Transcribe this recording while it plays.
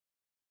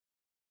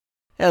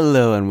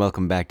Hello and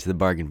welcome back to the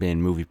Bargain Bin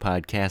Movie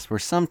Podcast, where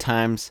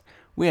sometimes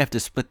we have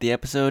to split the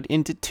episode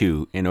into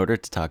two in order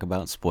to talk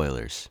about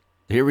spoilers.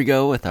 Here we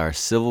go with our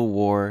Civil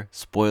War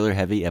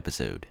spoiler-heavy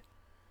episode.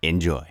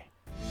 Enjoy.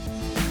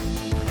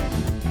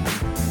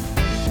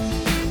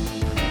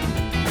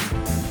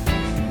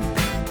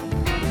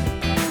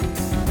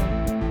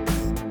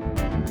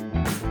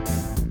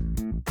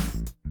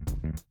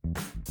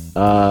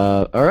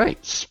 All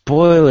right,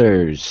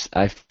 spoilers.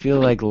 I feel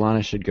like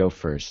Lana should go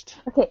first.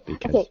 Okay,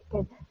 good.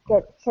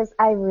 Because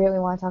I really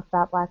want to talk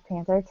about Black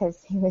Panther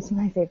because he was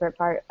my favorite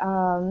part.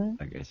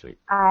 Okay, sweet.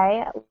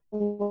 I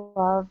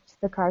loved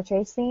the car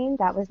chase scene.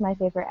 That was my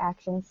favorite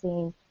action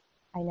scene.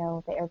 I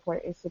know the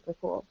airport is super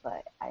cool,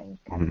 but I'm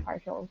kind of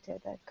partial to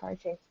the car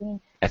chase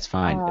scene. That's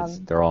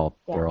fine. They're all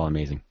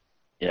amazing.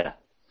 Yeah.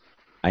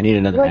 I need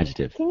another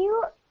adjective.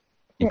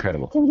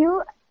 Incredible. Can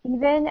you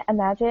even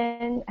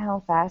imagine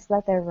how fast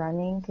that they're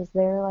running? Because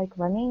they're like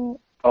running.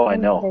 Oh, I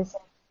know. This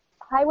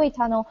highway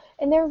tunnel,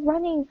 and they're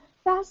running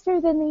faster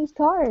than these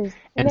cars,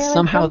 and they're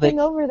somehow like,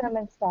 over them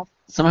and stuff.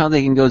 Somehow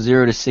they can go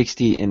 0 to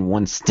 60 in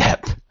one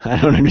step. I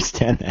don't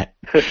understand that.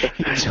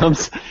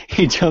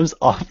 He jumps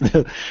off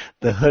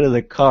the hood of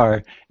the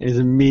car and is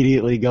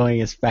immediately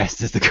going as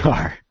fast as the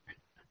car.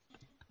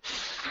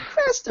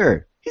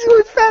 Faster. He's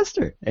going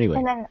faster. Anyway.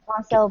 And then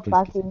also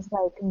Bucky's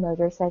like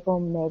motorcycle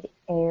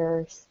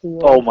mid-air steal.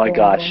 Oh my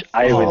gosh,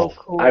 I cool.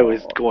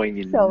 was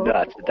going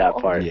nuts at that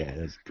part. Yeah,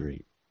 that's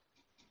great.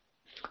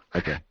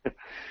 Okay.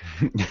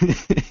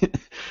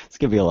 It's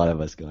going to be a lot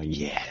of us going,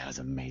 yeah, that was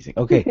amazing.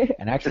 Okay,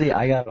 and actually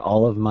I got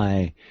all of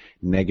my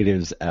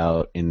negatives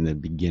out in the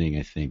beginning,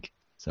 I think.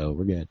 So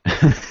we're good.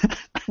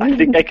 I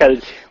think I kind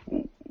of,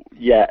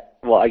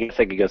 well, I guess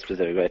I could go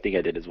specific, but I think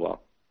I did as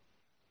well.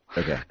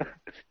 Okay.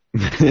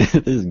 This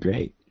is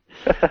great.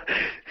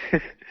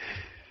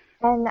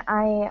 And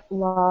I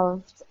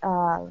loved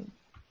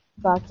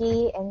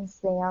Bucky and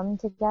Sam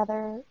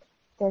together.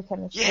 Their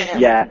chemistry.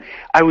 Yeah,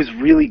 I was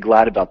really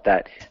glad about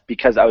that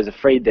because I was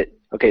afraid that,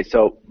 okay,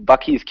 so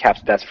Bucky's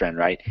Cap's best friend,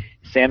 right?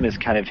 Sam is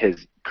kind of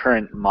his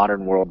current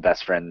modern world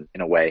best friend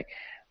in a way.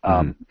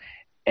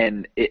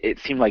 And it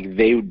seemed like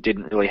they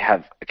didn't really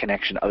have a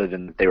connection other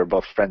than that they were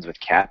both friends with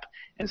Cap.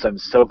 And so I'm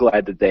so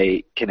glad that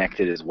they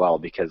connected as well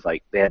because,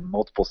 like, they had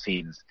multiple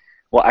scenes.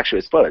 Well, actually,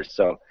 it's spoilers.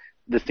 So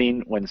the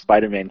scene when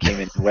Spider-Man came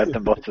in and webbed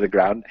them both to the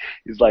ground,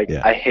 he's like,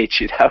 I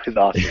hate you. That was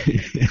awesome.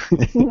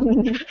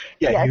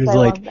 Yes, he was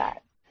love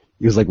that.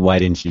 He was like, why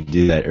didn't you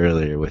do that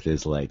earlier with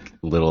his, like,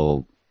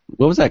 little,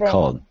 what was that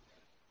called?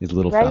 His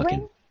little Red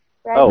falcon.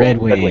 Wing? Red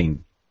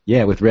Wing.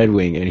 Yeah, with Red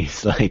Wing. And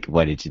he's like,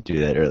 why didn't you do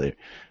that earlier?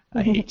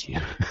 I hate you.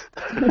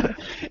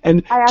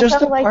 And just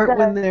the like part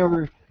when they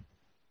were...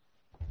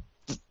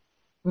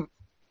 I'm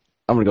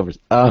going to go first.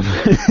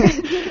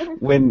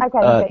 When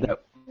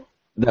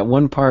that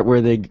one part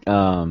where they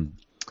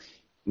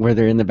where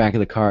they're in the back of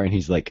the car and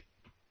he's like,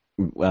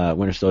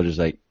 Winter Soldier's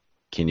like,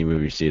 can you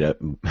move your seat up?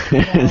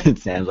 And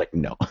Sam's like,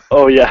 no.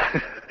 Oh, yeah.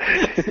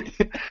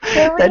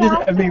 That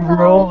just had me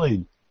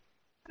rolling.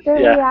 The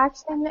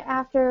reaction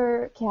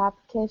after Cap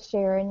kissed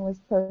Sharon was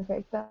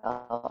perfect,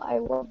 though. I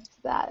loved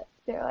that.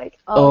 They're like,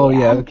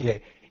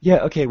 okay. Yeah,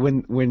 okay,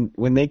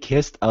 when they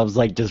kissed, I was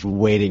like just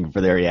waiting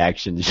for their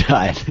reaction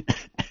shot.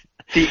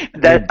 See,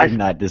 that did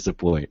not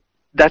disappoint.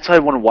 That's why I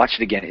want to watch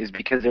it again, is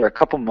because there are a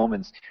couple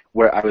moments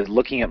where I was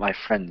looking at my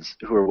friends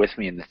who were with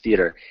me in the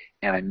theater,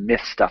 and I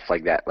missed stuff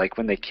like that. Like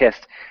when they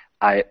kissed,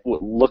 I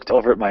looked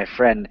over at my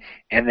friend,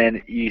 and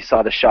then you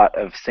saw the shot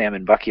of Sam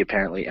and Bucky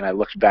apparently, and I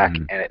looked back,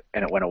 and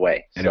it went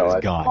away. And so it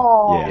was gone.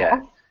 Aww.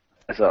 Yeah.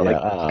 So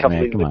a couple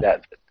things like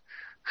that.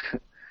 All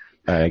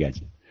right, I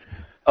got you.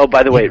 Oh,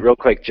 by the way, real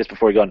quick, just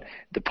before we go on,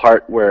 the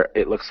part where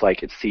it looks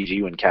like it's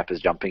CG when Cap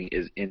is jumping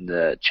is in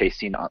the chase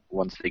scene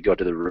once they go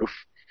to the roof.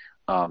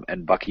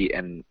 And Bucky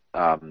and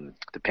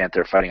the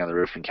Panther are fighting on the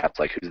roof, and Cap's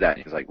like, who's that?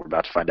 And he's like, we're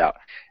about to find out.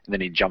 And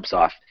then he jumps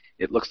off.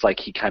 It looks like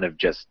he kind of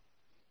just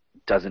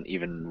doesn't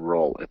even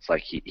roll. It's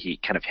like he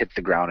kind of hits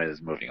the ground and is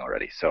moving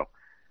already. So.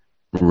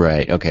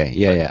 Right. Okay.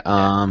 Yeah.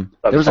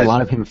 There was a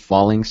lot of him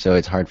falling, so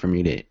it's hard for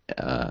me to.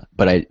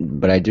 But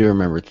I do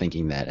remember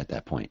thinking that at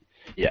that point.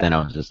 Yeah. Then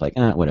I was just like,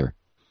 whatever.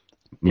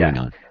 Moving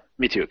on.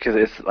 Me too, because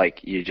it's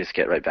like you just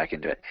get right back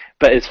into it.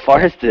 But as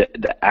far as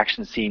the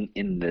action scene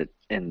in the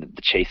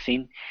chase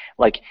scene,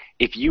 like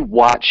if you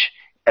watch,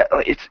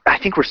 I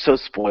think we're so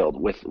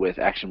spoiled with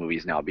action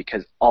movies now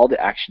because all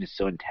the action is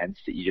so intense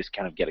that you just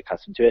kind of get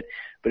accustomed to it.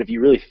 But if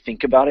you really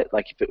think about it,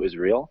 like if it was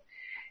real,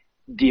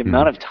 the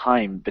amount of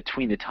time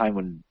between the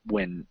time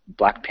when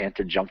Black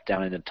Panther jumped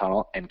down in the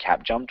tunnel and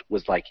Cap jumped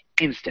was like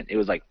instant. It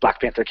was like Black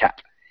Panther,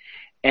 Cap,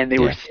 and they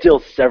were still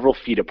several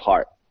feet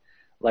apart.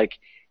 Like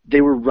they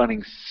were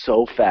running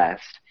so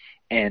fast.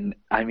 And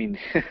I mean,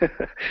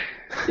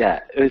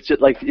 it's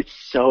just like it's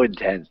so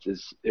intense.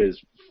 It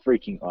was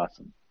freaking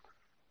awesome.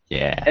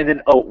 Yeah. And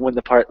then when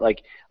the part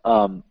like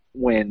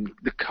when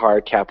the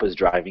car Cap was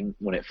driving,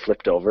 when it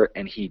flipped over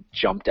and he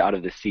jumped out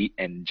of the seat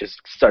and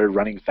just started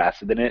running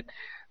faster than it,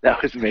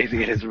 that was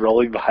amazing. And it's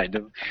rolling behind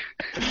him.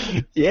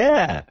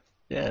 Yeah,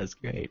 that's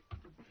great.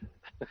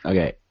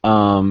 Okay.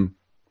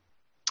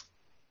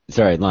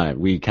 Sorry, Lana,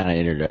 we kind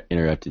of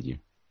interrupted you.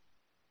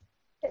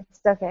 It's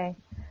okay.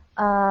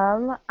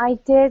 I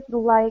did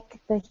like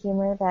the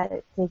humor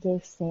that they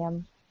gave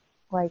Sam,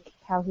 like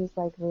how he's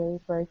like really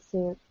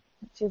birdsuit.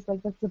 She's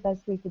like, that's the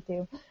best we could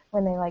do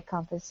when they like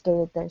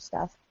confiscated their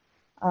stuff.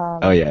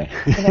 Oh yeah.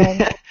 And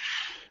then,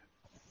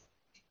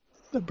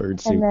 The bird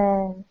and suit.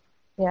 then,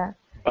 yeah.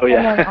 Oh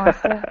yeah. And then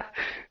also,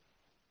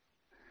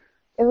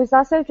 it was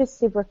also just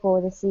super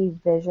cool to see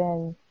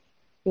Vision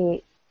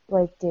be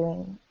like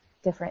doing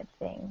different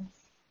things.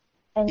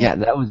 And Yeah,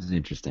 that was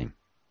interesting.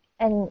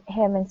 and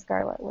him and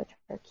Scarlet Witch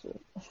are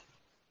cute.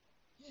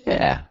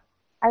 Yeah.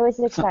 I was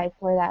excited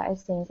for that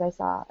as soon as I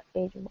saw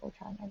Age of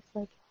Ultron. I was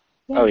like,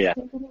 yes, Oh, yeah.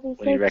 they're gonna be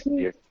When he so wrecked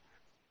cute.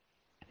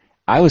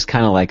 I was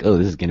kind of like, oh,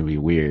 this is gonna be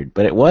weird,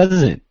 but it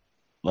wasn't.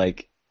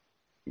 Like,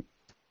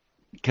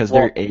 because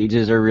their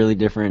ages are really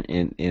different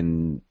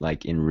in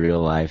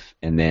real life,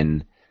 and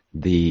then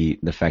the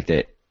fact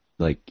that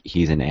like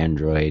he's an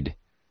android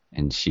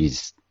and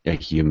she's a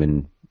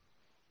human,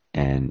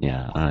 and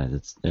yeah, I don't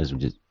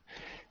know,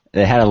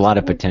 it had a lot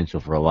of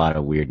potential for a lot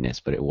of weirdness,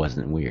 but it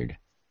wasn't weird.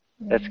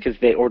 That's because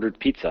they ordered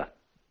pizza.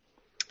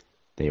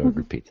 They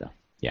ordered pizza.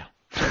 Yeah.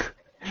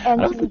 And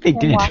I don't think they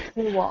can did. walk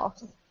through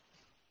walls.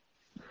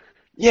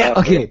 Yeah.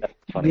 Okay. That's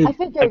funny. I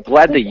figured I'm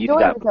glad they the used door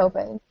that.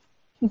 was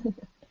open.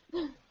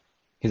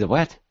 He's a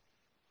what?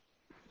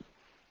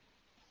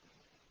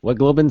 What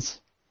Globins?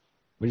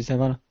 What did you say,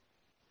 Lana?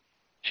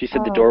 She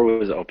said the door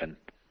was open.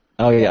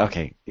 Oh yeah.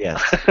 Okay.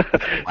 Yes.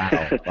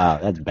 Wow.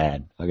 That's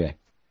bad. Okay.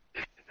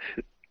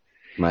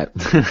 My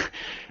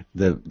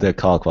the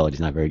call quality is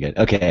not very good.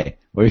 Okay.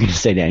 What were you gonna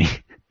say, Danny?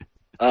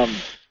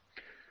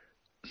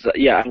 So,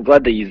 yeah, I'm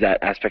glad they use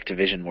that aspect of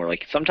Vision more.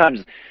 Like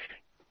sometimes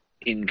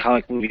in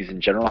comic movies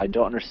in general, I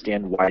don't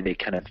understand why they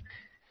kind of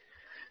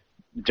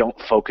don't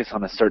focus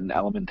on a certain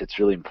element that's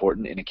really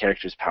important in a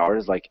character's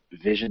powers. Like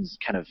Vision's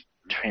kind of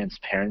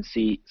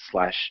transparency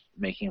 /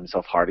 making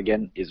himself hard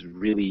again is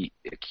really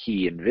a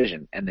key in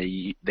Vision, and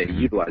they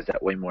utilize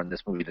that way more in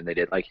this movie than they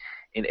did. Like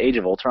in Age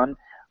of Ultron,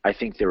 I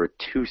think there were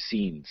two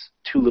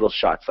little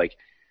shots. Like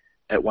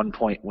at one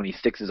point when he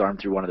sticks his arm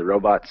through one of the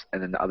robots,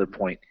 and then the other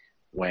point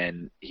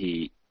when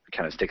he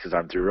kind of sticks his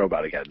arm through a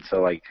robot again.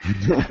 So like,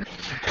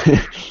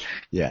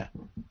 yeah.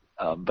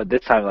 But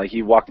this time, like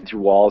he walked through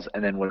walls,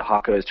 and then when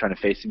Hawkeye is trying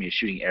to face him, he's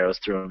shooting arrows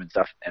through him and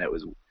stuff, and it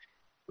was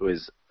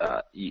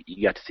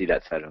you got to see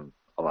that side of him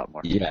a lot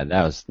more. Yeah,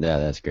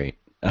 that's great.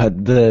 I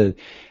don't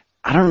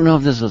know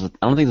if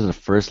I don't think this was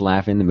the first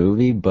laugh in the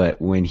movie,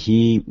 but when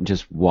he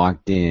just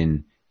walked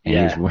in and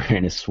he was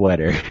wearing a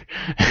sweater,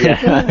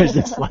 I was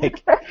just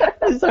like,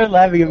 I started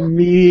laughing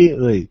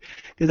immediately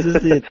because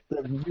it's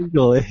the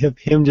visual of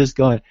him just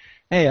going,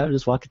 "Hey, I'm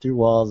just walking through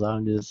walls.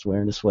 I'm just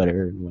wearing a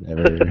sweater and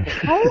whatever."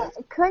 I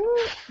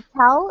couldn't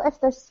tell if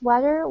the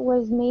sweater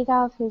was made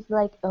out of his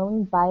like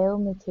own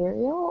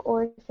biomaterial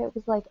or if it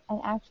was like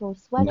an actual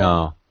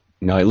sweater.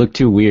 No, it looked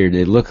too weird.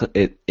 It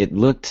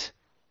looked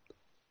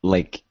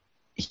like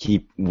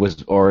he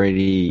was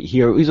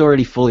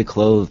already fully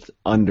clothed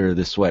under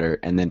the sweater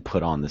and then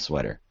put on the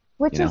sweater.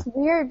 Which is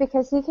weird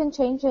because he can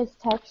change his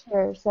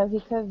texture, so he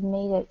could have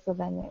made it so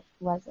then it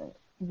wasn't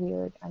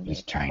weird.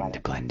 He's trying to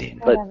blend in.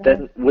 But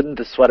then wouldn't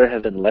the sweater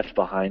have been left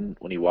behind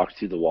when he walked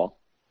through the wall?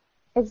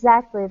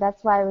 Exactly.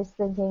 That's why I was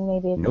thinking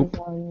maybe it's Nope.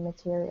 his own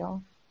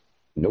material.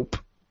 Nope.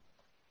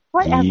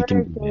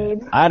 Whatever,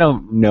 dude. I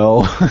don't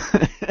know.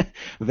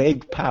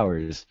 Vague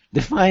powers.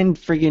 Define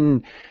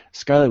friggin'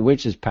 Scarlet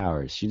Witch's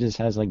powers. She just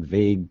has like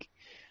vague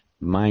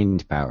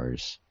mind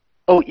powers.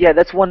 Oh yeah,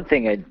 that's one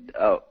thing.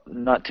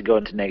 Not to go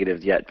into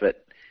negatives yet,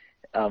 but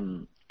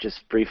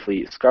just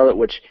briefly, Scarlet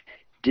Witch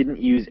didn't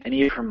use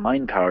any of her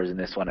mind powers in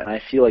this one, and I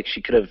feel like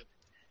she could have,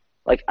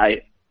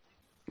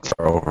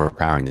 For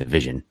overpowering the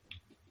Vision,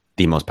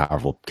 the most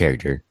powerful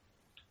character.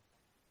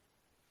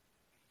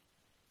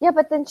 Yeah,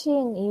 but then she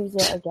didn't use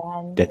it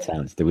again. Dead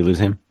silence. Did we lose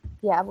him?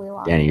 Yeah, we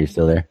lost. Danny, you're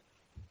still there?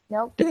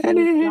 Nope.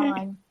 Danny! He's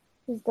gone.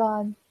 He's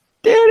gone.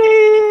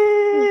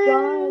 Danny! He's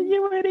gone.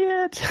 You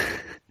idiot!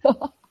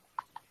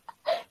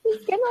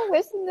 He's gonna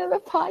listen to the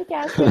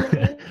podcast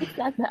and he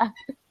said that.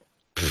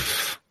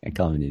 I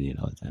call him an idiot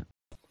all the time.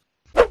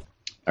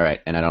 All right,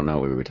 and I don't know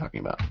what we were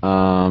talking about.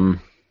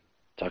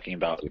 Talking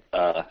about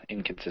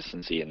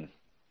inconsistency in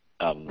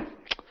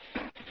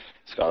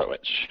Scarlet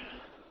Witch.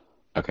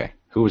 Okay,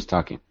 who was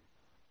talking?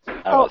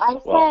 I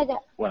said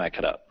when I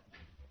cut up.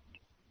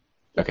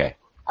 Okay.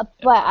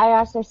 But I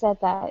also said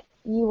that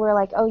you were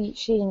like, oh,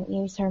 she didn't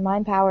use her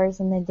mind powers,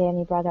 and then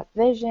Danny brought up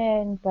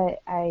Vision,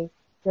 but I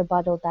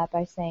rebutted that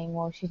by saying,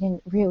 well, she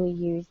didn't really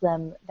use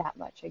them that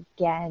much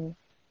again,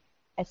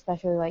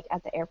 especially like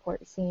at the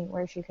airport scene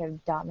where she could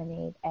have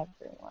dominated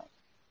everyone.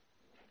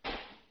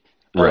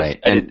 Right,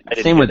 I didn't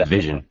same with that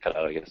Vision. Cut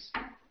out, I guess.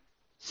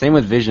 Same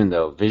with Vision,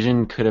 though.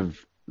 Vision could have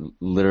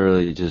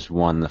literally just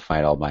won the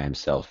fight all by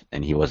himself,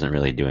 and he wasn't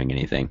really doing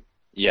anything.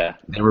 Yeah.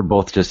 They were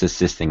both just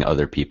assisting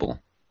other people.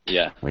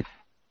 Yeah.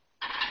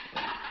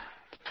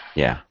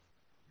 Yeah.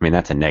 I mean,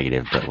 that's a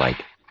negative, but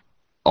like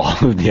all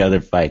of the other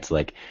fights,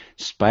 like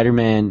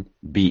Spider-Man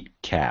beat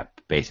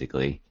Cap,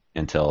 basically,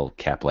 until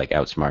Cap like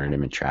outsmarted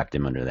him and trapped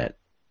him under that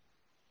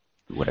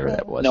whatever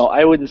that was. No,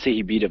 I wouldn't say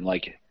he beat him.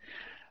 Like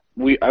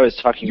I was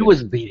talking. He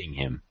was beating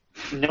him.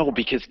 No,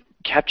 because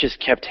Cap just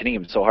kept hitting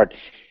him so hard.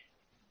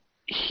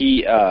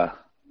 He like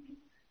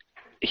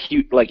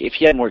if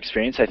he had more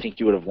experience, I think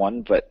he would have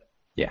won. But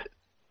yeah,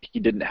 he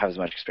didn't have as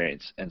much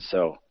experience, and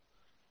so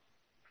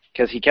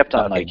because he kept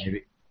on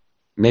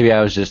Maybe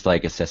I was just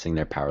like assessing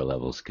their power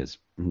levels because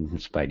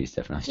Spidey's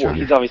definitely stronger.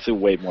 Well, he's obviously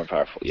way more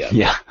powerful. Yeah.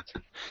 Yeah.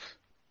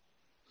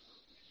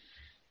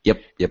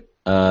 Yep.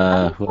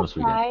 I'm Who else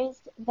we got?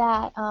 surprised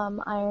that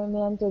Iron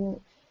Man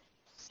didn't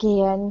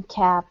scan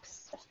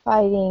Cap's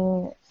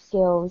fighting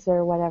skills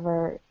or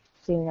whatever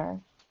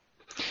sooner.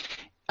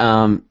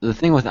 The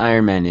thing with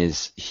Iron Man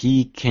is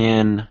he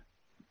can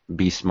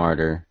be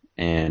smarter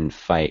and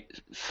fight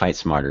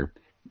smarter,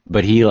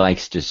 but he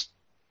likes just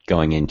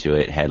going into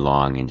it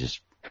headlong and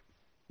just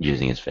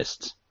using his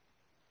fists.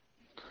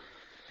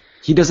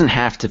 He doesn't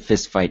have to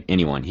fist fight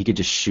anyone. He could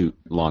just shoot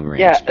long range.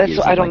 Yeah, that's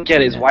what I don't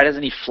get is why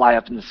doesn't he fly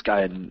up in the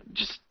sky and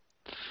just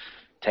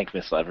tank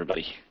missile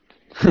everybody?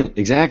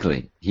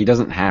 Exactly. He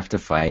doesn't have to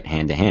fight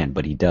hand to hand,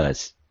 but he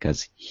does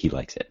because he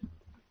likes it.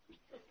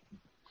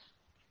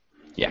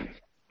 Yeah.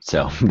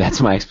 So that's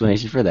my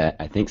explanation for that.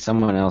 I think I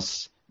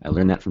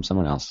learned that from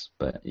someone else,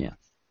 but yeah.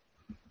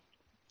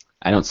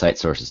 I don't cite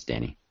sources,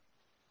 Danny.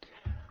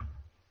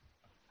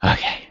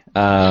 Okay.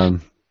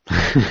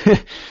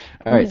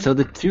 All right, so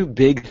the two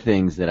big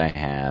things that I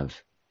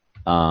have,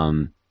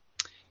 about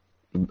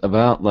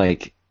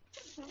like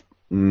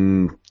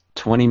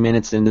 20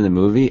 minutes into the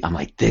movie, I'm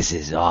like, this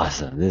is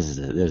awesome. This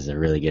is a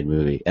really good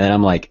movie. And then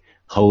I'm like,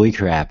 holy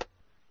crap,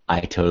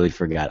 I totally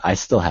forgot. I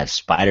still have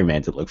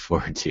Spider-Man to look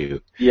forward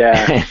to.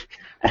 Yeah.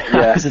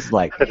 I was just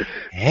like,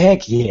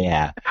 heck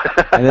yeah.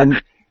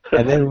 And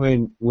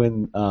then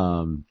when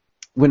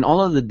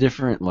all of the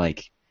different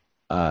like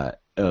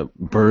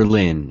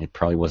Berlin, it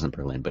probably wasn't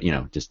Berlin, but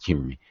just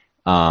humor me.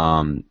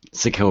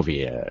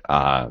 Sokovia,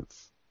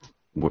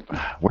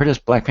 where does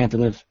Black Panther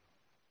live?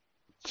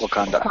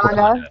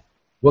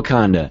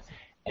 Wakanda.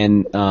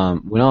 And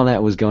when all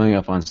that was going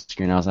up on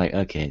screen, I was like,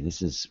 okay,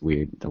 this is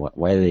weird.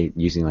 Why are they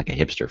using like a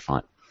hipster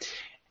font?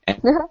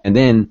 And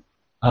then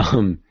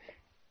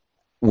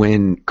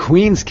when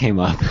Queens came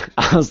up,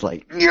 I was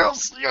like,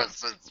 yes,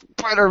 it's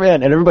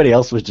Spider-Man. And everybody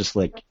else was just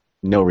like,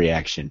 no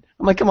reaction.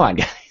 I'm like, come on,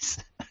 guys.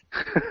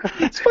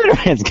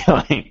 Spider-Man's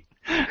coming.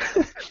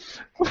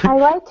 I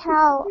like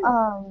how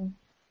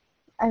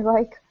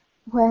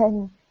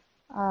when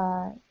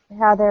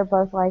how they're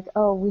both like,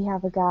 oh, we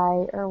have a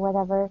guy or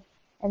whatever,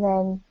 and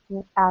then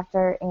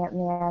after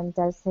Ant-Man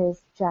does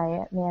his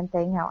giant man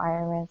thing, how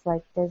Iron Man's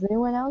like, does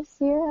anyone else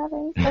here have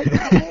any?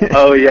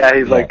 Oh yeah,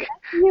 he's like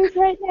use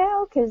right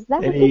now because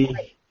that would be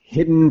great.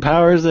 Hidden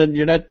powers that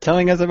you're not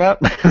telling us about.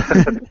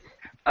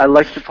 I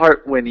like the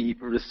part when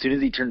as soon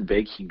as he turned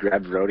big, he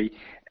grabbed Rhodey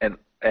and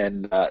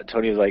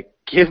Tony was like,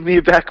 give me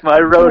back my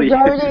Rhodey.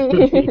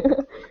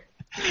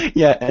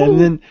 Yeah, and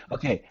then,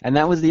 okay, and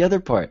that was the other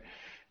part.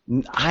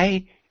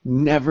 I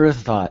never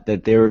thought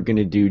that they were going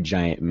to do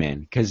Giant Man,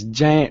 because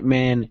Giant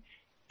Man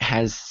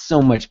has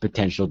so much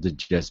potential to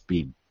just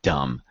be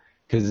dumb,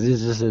 because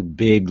this is a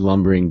big,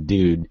 lumbering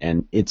dude,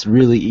 and it's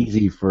really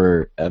easy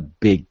for a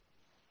big,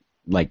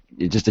 like,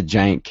 just a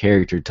giant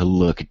character to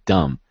look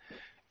dumb.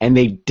 And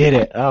they did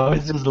it. I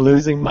was just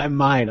losing my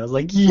mind. I was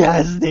like,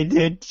 yes, they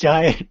did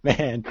Giant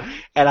Man.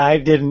 And I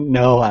didn't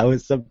know. I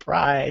was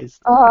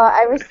surprised. Oh,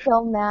 I was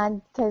so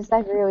mad because I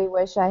really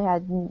wish I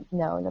had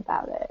known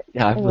about it.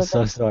 Yeah, I feel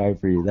so sorry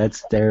for you.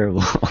 That's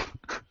terrible.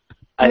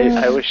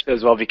 I wish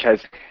as well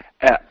because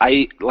for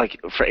Age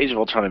of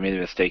Ultron I made the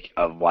mistake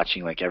of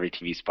watching like every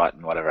TV spot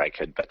and whatever I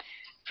could, but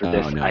for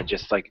this I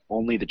just like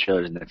only the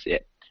trailers and that's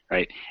it.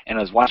 Right, and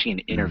I was watching an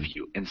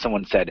interview, and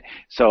someone said,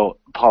 "So,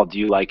 Paul, do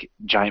you like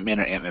Giant Man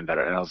or Ant-Man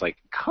better?" And I was like,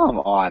 "Come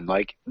on,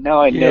 like,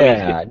 no, I know."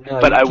 Yeah,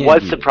 but I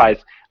was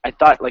surprised. I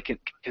thought, like,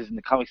 because in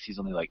the comics he's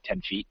only like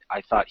 10 feet. I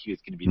thought he was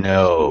going to be.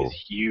 No, he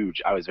was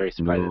huge. I was very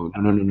surprised.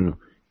 No.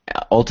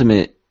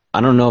 Ultimate.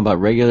 I don't know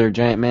about regular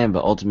Giant Man,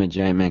 but Ultimate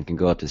Giant Man can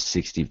go up to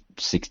 60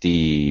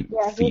 feet.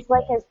 Yeah, he's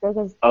like as big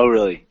as. Oh,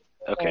 really?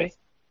 Okay.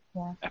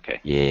 Yeah.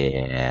 Okay.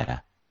 Yeah.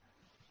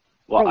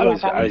 Well, I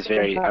was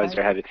very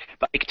happy,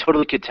 but I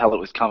totally could tell it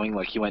was coming.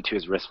 Like he went to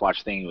his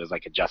wristwatch thing, he was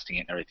like adjusting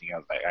it and everything. I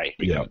was like, all right, here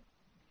we go.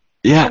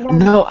 Yeah,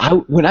 no.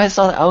 When I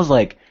saw that, I was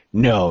like,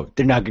 no,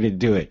 they're not gonna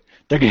do it.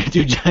 They're gonna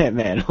do Giant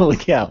Man. Holy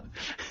cow!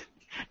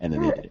 And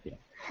then they did. Yeah.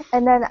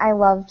 And then I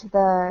loved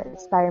the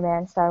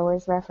Spider-Man Star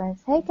Wars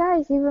reference. Hey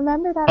guys, you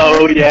remember that?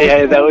 Oh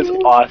yeah, that was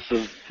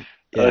awesome.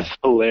 That was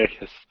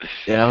hilarious.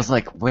 Yeah, I was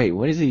like, wait,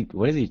 what is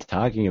he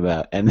talking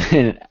about? And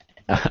then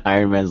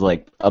Iron Man's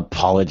like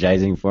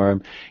apologizing for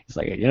him. He's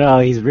like,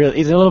 he's a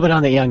little bit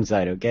on the young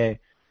side, okay?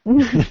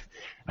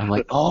 I'm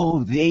like,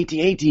 oh, the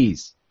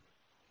AT-ATs.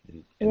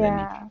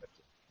 Yeah.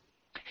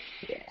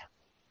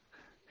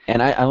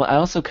 And I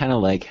also kind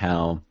of like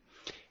how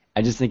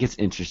I just think it's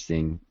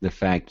interesting the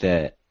fact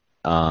that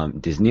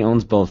Disney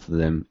owns both of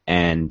them,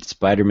 and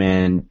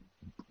Spider-Man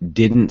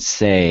didn't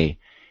say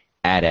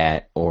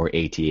AT-AT or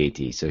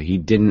AT-AT. So he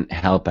didn't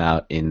help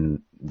out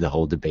in the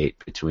whole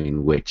debate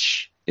between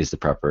which is the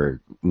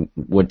proper,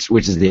 which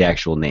is the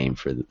actual name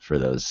for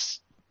those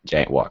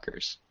giant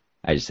walkers.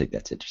 I just think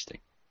that's interesting.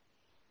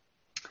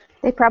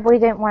 They probably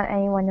didn't want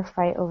anyone to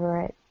fight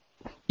over it.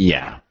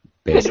 Yeah,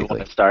 They didn't basically.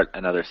 want to start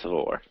another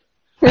civil war.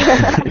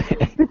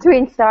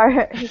 Between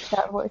Star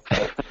Wars.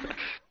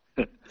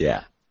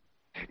 Yeah.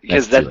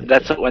 Because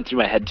that's what went through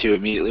my head too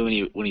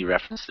immediately when he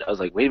referenced it. I was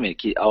like, wait a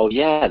minute, oh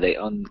yeah, they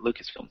own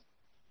Lucasfilm.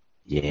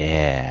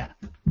 Yeah.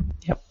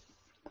 Yep.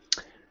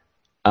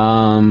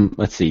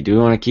 Let's see. Do we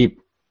want to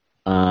keep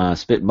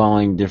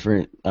spitballing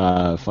different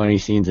funny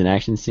scenes and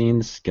action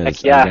scenes?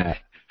 Heck yeah.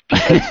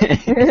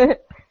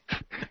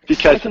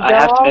 Because I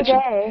have to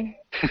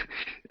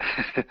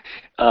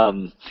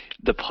mention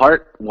the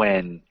part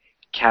when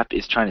Cap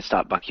is trying to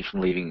stop Bucky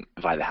from leaving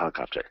via the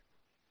helicopter.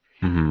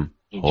 Mm-hmm.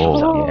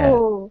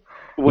 Oh,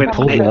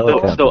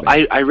 yeah. So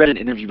I read an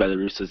interview by the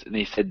Russos, and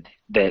they said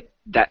that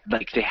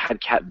like they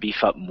had Cap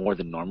beef up more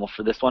than normal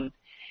for this one,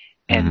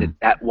 and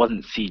that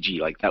wasn't CG.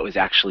 Like that was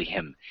actually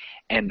him.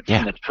 And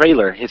from the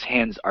trailer, his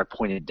hands are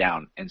pointed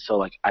down, and so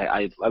like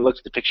I looked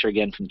at the picture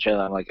again from the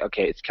trailer. I'm like,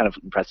 okay, it's kind of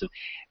impressive.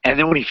 And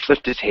then when he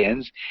flipped his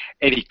hands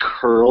and he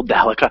curled the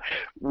helicopter,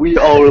 we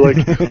all were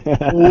like,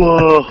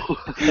 whoa.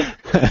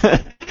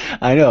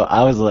 I know.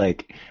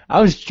 I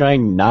was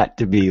trying not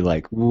to be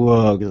like,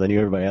 whoa, because I knew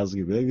everybody else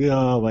would be like,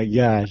 oh my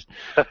gosh.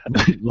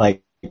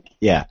 Like,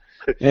 yeah,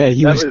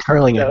 he was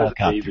curling a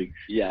helicopter. Amazing.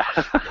 Yeah.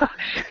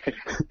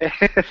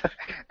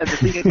 And the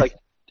thing is, like,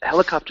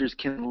 helicopters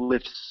can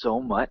lift so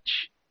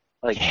much.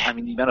 Like, I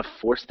mean, the amount of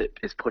force that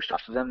is pushed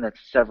off of them, that's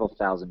several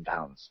thousand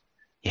pounds.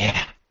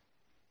 Yeah.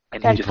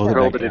 And he just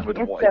rolled it in with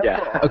one. So yeah.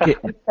 Cool. Okay.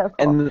 It's so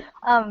cool.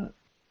 And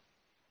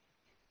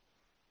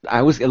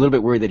I was a little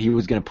bit worried that he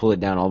was going to pull it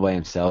down all by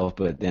himself,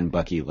 but then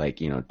Bucky,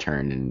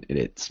 turned and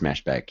it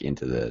smashed back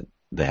into the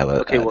heli.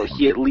 Okay, well,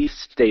 he at least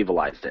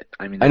stabilized it.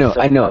 I mean, I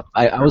know.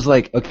 I was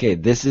like, okay,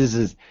 this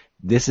is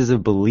a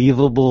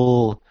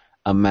believable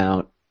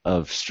amount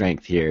of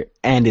strength here,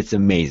 and it's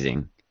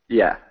amazing.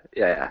 Yeah.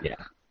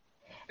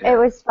 It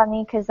was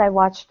funny because I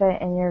watched an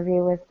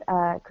interview with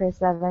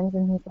Chris Evans,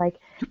 and he's like,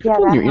 "Yeah,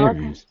 that in your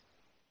interviews."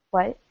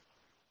 What?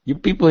 You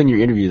people in your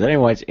interviews. I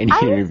didn't watch any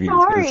interviews.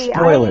 Sorry,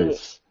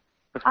 spoilers.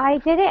 I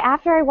did it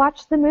after I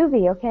watched the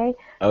movie. Okay.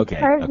 Okay.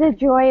 Part of the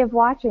joy of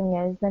watching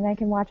is then I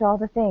can watch all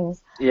the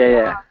things.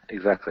 Yeah,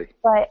 exactly.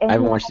 But I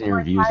haven't watched any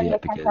reviews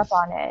yet because catch up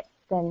on it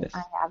than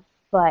I have.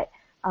 But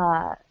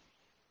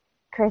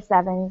Chris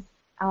Evans,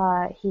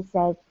 he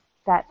said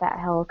that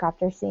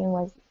helicopter scene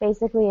was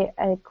basically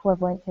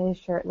equivalent to his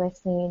shirtless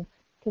scene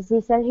because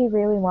he said he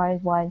really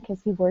wanted one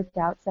because he worked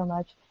out so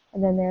much.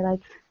 And then they're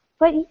like,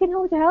 "But you can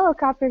hold a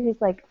helicopter."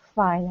 He's like,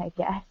 "Fine, I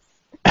guess."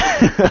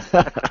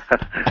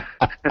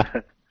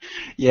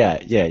 Yeah,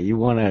 you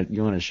want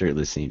a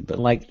shirtless scene, but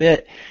like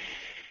that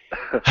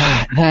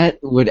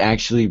would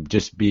actually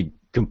just be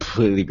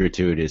completely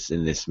gratuitous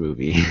in this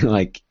movie.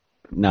 Like,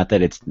 not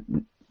that it's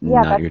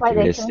not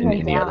gratuitous in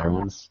any other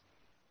ones.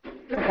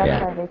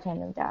 That's why they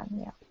turned him down.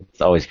 Yeah.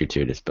 It's always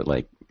gratuitous, but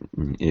like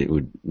it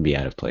would be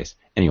out of place.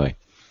 Anyway,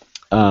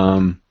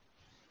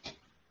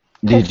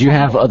 did you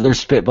have other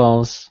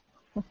spitballs?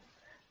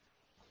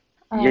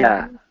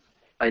 Yeah,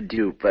 I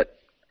do, but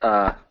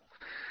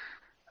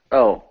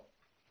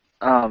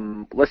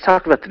let's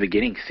talk about the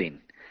beginning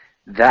scene.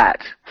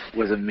 That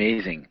was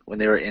amazing when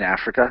they were in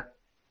Africa.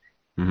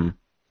 Mm-hmm.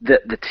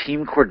 The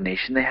team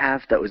coordination they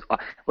have, that was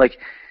like,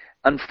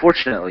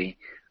 unfortunately,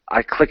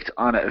 I clicked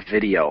on a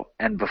video,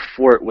 and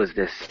before it was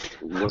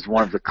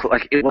one of the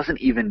it wasn't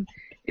even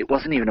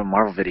a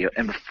Marvel video,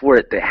 and before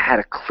it they had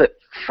a clip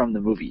from the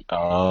movie.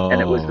 Oh.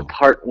 And it was the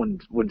part when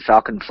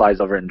Falcon flies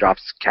over and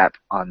drops Cap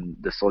on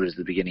the soldiers at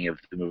the beginning of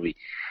the movie.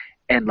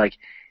 And like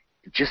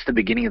just the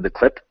beginning of the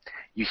clip,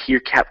 you hear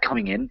Cap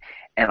coming in,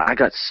 and I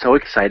got so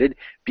excited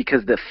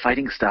because the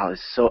fighting style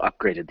is so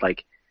upgraded.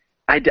 Like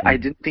I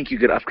didn't think you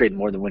could upgrade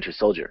more than Winter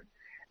Soldier.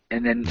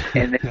 And then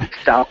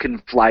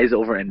Falcon flies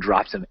over and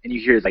drops him, and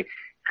you hear like,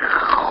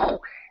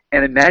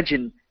 and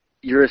imagine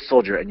you're a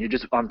soldier and you're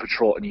just on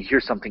patrol and you hear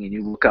something and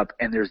you look up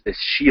and there's this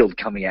shield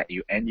coming at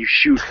you and you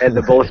shoot and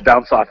the bullets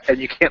bounce off and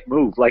you can't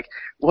move. Like,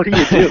 what do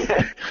you do?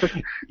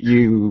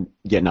 You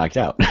get knocked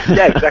out.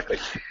 Yeah, exactly.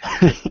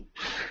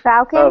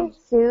 Falcon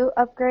suit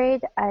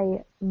upgrade,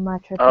 I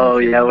much appreciate. Oh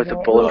yeah, with the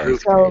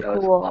bulletproof. So that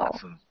was cool.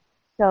 awesome.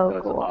 So that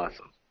was cool.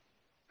 Awesome.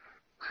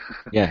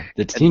 Yeah,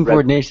 the team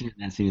coordination in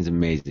that scene is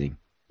amazing.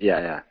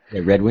 Yeah.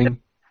 Red Wing?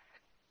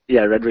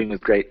 Yeah, Red Wing was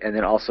great. And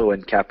then also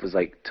when Cap was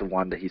like to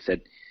Wanda, he's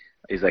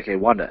like, "Hey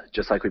Wanda,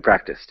 just like we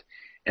practiced."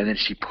 And then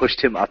she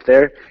pushed him up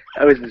there.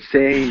 That was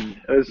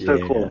insane. That was so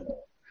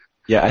cool.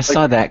 Yeah, I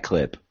saw that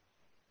clip.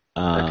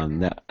 I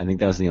think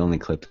that was the only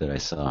clip that I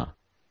saw.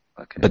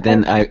 Okay. But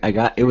then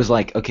it was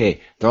like,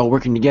 okay, they're all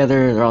working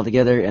together,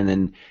 and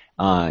then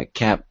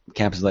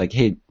Cap's like,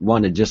 "Hey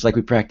Wanda, just like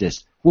we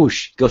practiced."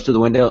 Whoosh, goes to the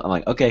window. I'm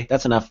like, okay,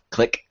 that's enough.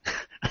 Click.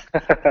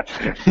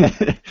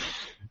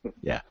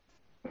 Yeah.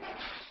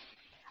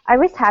 I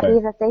was happy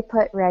that they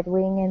put Red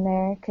Wing in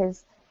there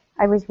because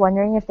I was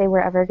wondering if they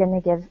were ever going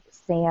to give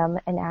Sam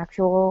an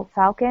actual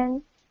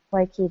Falcon,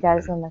 like he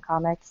does in the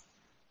comics.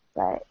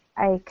 But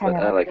I kind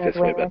of like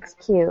Redwing. It's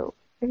cute.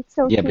 It's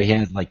so cute. Yeah, but he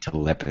has like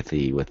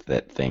telepathy with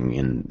that thing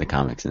in the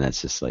comics, and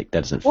that's just like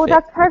that doesn't fit. Well,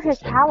 that's part of his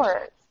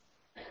powers.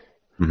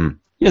 Mm-hmm.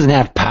 He doesn't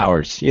have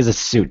powers. He has a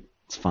suit.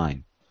 It's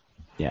fine.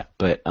 Yeah,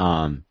 but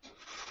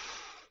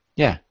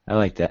yeah, I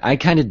like that. I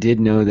kind of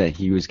did know that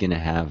he was gonna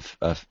have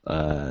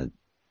a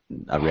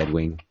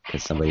Redwing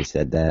because somebody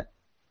said that.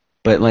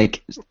 But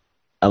like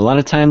a lot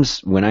of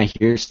times when I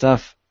hear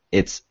stuff,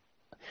 it's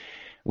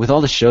with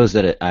all the shows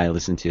that I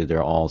listen to,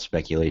 they're all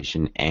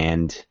speculation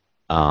and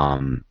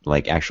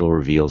like actual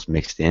reveals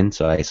mixed in.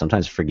 So I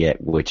sometimes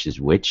forget which is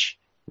which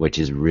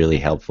is really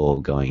helpful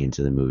going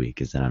into the movie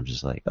because then I'm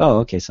just like, oh,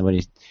 okay,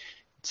 somebody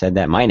said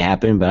that might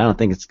happen, but I don't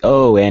think it's.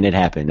 Oh, and it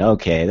happened.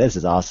 Okay, this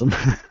is awesome.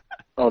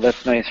 Oh,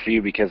 that's nice for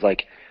you because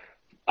like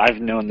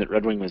I've known that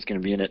Redwing was going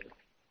to be in it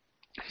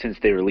since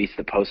they released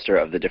the poster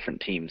of the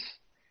different teams,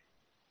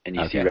 and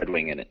you see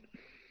Redwing in it.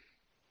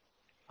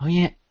 Oh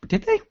yeah,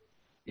 did they?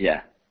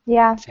 Yeah.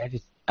 Yeah. See, I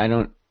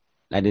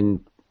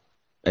didn't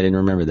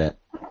remember that.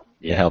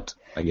 Yeah. It helped,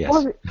 I guess.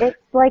 Well, it's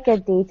like a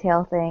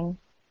detail thing.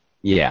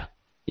 Yeah.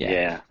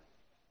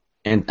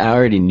 And I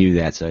already knew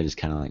that, so I just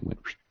kind of like went.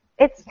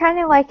 It's kind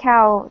of like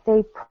how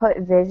they put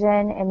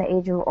Vision in the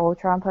Age of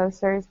Ultron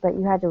posters, but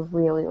you had to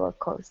really look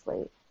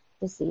closely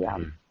to see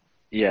him.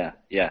 Yeah.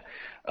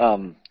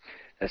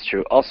 That's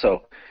true.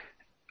 Also,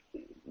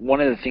 one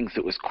of the things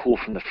that was cool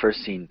from the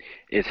first scene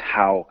is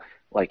how,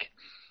 like,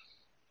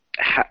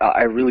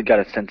 I really got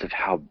a sense of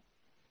how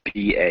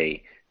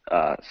B.A.,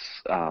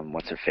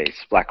 what's her face,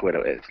 Black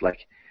Widow is.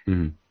 Like,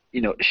 you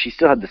know, she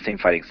still had the same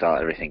fighting style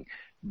and everything,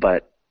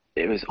 but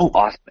it was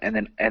awesome.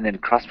 And then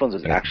Crossbones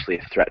was actually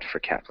a threat for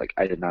Cap. Like,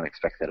 I did not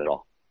expect that at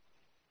all.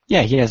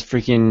 Yeah, he has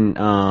freaking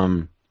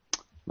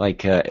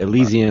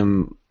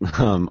Elysium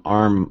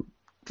arm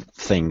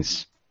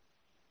things.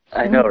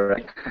 I know,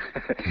 right?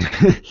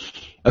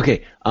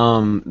 Okay.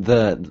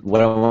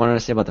 What I wanted to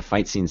say about the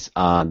fight scenes,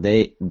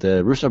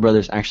 the Russo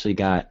brothers actually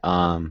got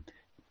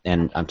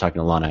and I'm talking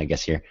to Lana, I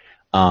guess here,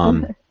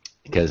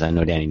 because I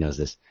know Danny knows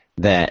this,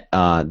 that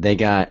they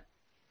got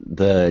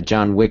the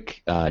John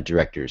Wick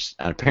directors.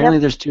 Apparently,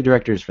 there's 2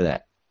 directors for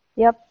that.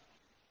 Yep.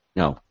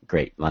 No,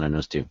 great. Lana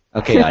knows too.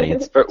 Okay,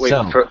 audience. For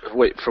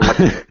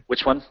what?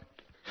 Which one?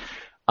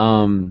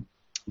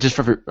 Just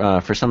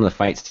for some of the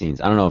fight scenes.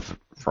 I don't know if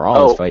for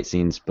all the fight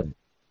scenes, but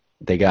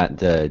they got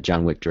the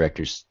John Wick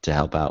directors to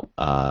help out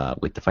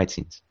with the fight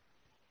scenes.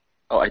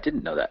 Oh, I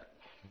didn't know that.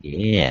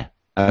 Yeah.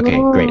 Okay,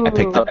 great. I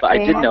picked up. I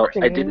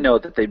did know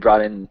that they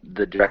brought in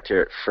the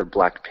director for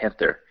Black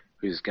Panther,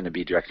 who's going to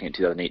be directing in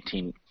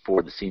 2018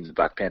 for the scenes of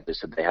Black Panther,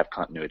 so they have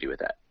continuity with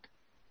that.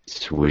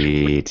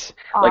 Sweet.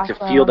 Like the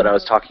feel that I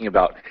was talking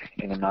about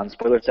in the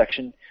non-spoiler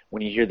section,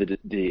 when you hear did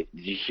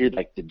you hear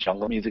like the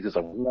jungle music is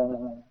like,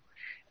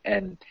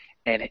 and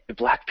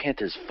Black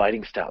Panther's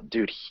fighting style,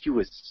 dude, he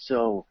was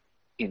so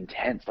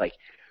intense. Like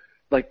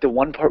the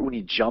one part when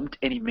he jumped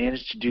and he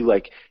managed to do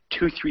like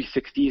 2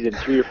 360s and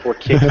 3 or 4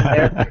 kicks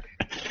there.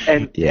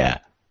 And yeah.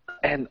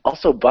 And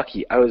also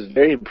Bucky, I was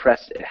very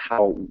impressed at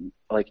how,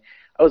 like,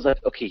 I was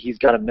like, okay, he's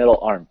got a metal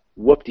arm,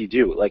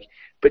 whoop-de-doo, like,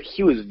 but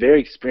he was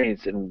very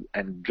experienced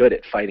and good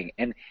at fighting,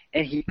 and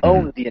he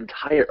owned the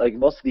entire, like,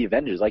 most of the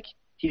Avengers, like,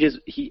 he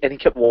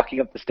kept walking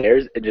up the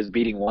stairs and just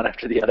beating one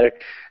after the other.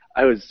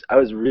 I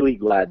was really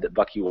glad that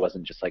Bucky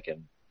wasn't just like a,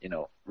 you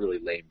know, really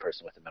lame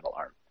person with a metal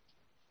arm.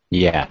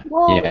 Yeah,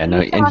 well, yeah,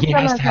 no, and he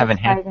has to have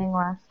fighting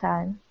last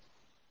time.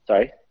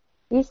 Sorry?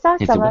 You saw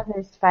some of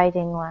his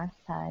fighting last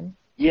time.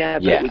 Yeah,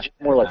 but it was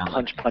just more like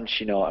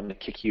punch, you know, I'm going to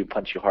kick you,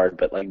 punch you hard.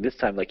 But, like, this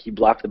time, like, he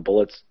blocked the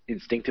bullets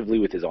instinctively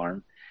with his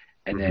arm.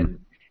 And then,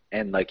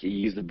 and, like, he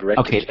used the brick.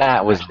 Okay,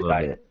 that was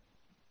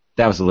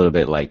a little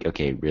bit like,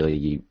 okay,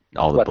 really,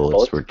 all the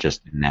bullets were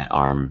just in that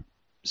arm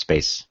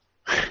space.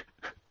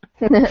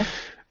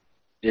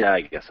 Yeah,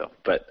 I guess so.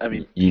 But, I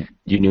mean. You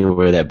knew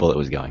where that bullet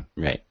was going,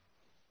 right?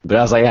 But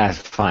I was like, yeah,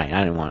 fine.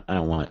 I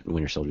don't want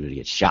Winter Soldier to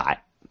get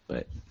shot.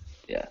 But,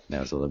 yeah,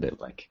 that was a little bit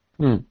like,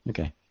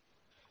 okay.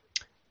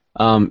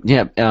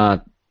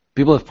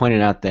 People have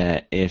pointed out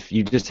that if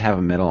you just have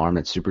a metal arm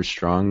that's super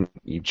strong,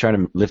 you try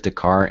to lift a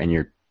car and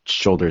your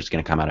shoulder is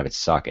going to come out of its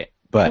socket.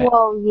 But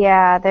well,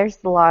 yeah,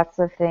 there's lots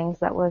of things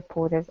that would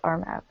pull his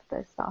arm out of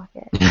the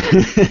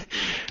socket.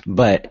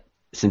 But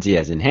since he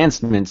has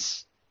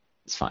enhancements,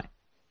 it's fine.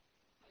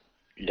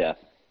 Yeah.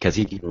 Because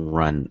he can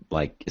run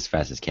like as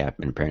fast as Cap,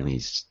 and apparently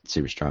he's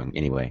super strong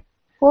anyway.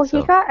 Well,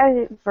 he got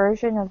a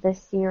version of the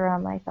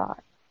serum, I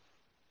thought.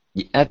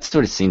 Yeah, that's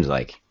what it seems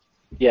like.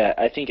 Yeah,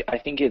 I think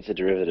it's a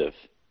derivative.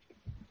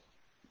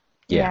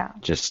 Yeah,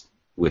 just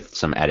with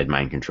some added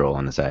mind control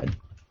on the side.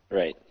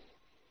 Right.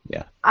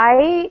 Yeah.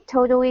 I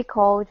totally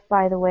called,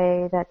 by the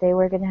way, that they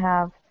were going to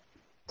have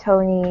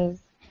Tony's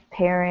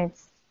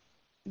parents,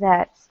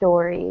 that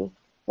story,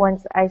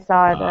 once I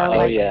saw the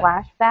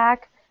flashback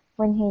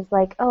when he's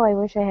like, oh, I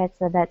wish I had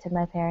said that to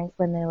my parents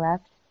when they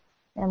left.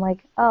 And I'm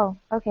like, oh,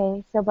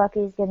 okay, so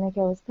Bucky's going to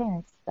kill his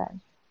parents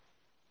then.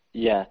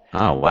 Yeah.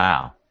 Oh,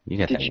 wow. You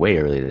got that way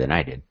earlier than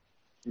I did.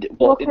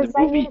 Well, because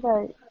I knew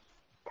the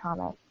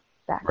comic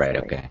backstory. Right.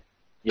 Okay.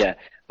 Yeah,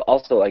 but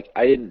also like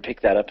I didn't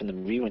pick that up in the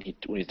movie when he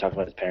was talking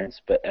about his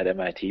parents, but at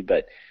MIT,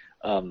 but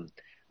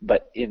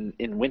in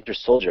Winter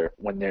Soldier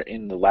when they're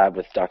in the lab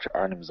with Dr.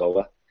 Arnim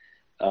Zola,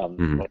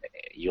 when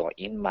you're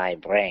in my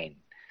brain,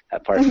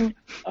 that part. Does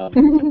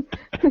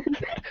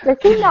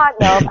he not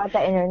know about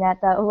the internet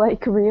though?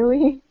 Like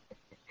really?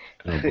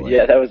 Oh, boy.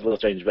 Yeah, that was a little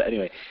strange, but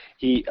anyway,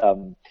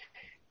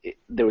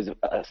 there was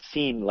a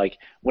scene like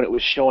when it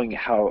was showing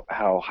how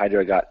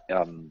Hydra got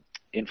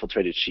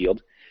infiltrated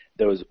SHIELD.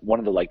 There was one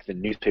of the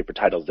newspaper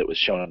titles that was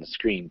shown on the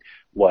screen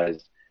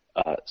was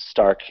the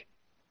Starks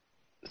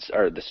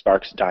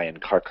die in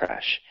car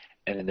crash,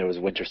 and then there was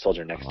Winter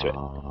Soldier next to it,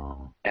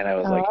 and I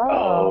was like,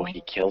 oh,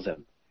 he kills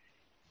him,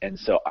 and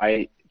so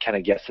I kind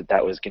of guessed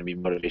that was going to be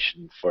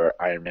motivation for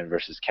Iron Man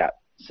versus Cap.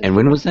 And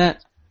when was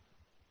that?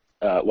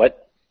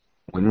 What?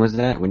 When was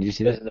that? When did you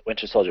see that? In the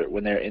Winter Soldier,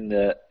 when they're in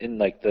the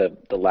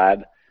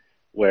lab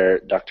where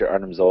Dr.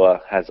 Arnim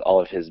Zola has all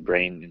of his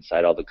brain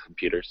inside all the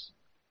computers.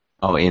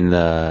 Oh, in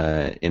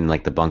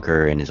the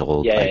bunker in his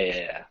old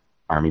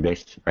army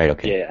base, right?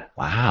 Okay. Yeah.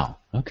 Wow.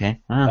 Okay.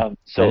 Wow.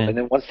 And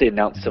then once they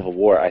announced Civil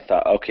War, I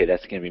thought, okay,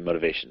 that's going to be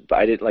motivation. But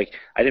I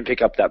didn't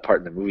pick up that part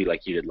in the movie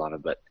like you did, Lana.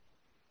 But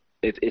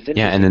it's interesting.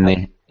 Yeah, and then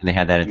they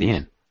had that at the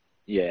end.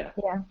 Yeah.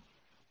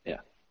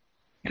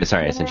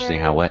 Sorry, it's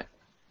interesting how what.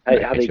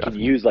 How they can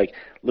use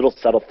little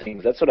subtle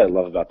things. That's what I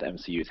love about the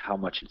MCU is how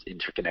much it's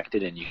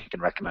interconnected, and you can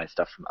recognize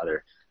stuff from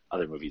other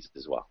movies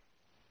as well.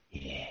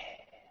 Yeah.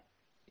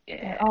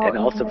 Yeah, and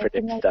also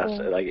predict stuff.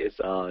 It's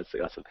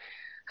awesome.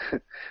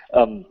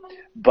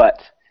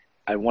 But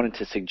I wanted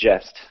to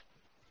suggest,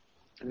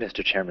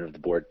 Mr. Chairman of the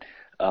board,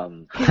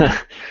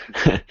 that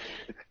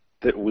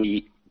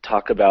we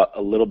talk about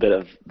a little bit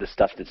of the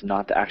stuff that's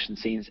not the action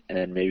scenes, and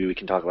then maybe we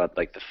can talk about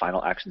the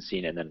final action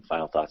scene and then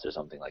final thoughts or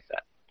something like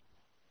that.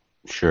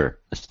 Sure.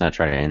 Let's not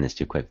try to end this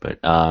too quick, but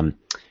Lana,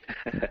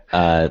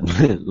 I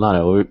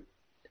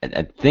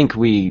think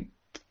we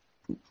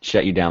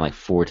shut you down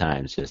 4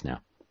 times just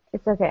now.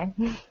 It's okay.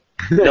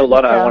 No,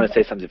 Lana, I want to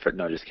say something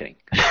no, just kidding.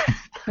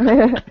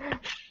 Go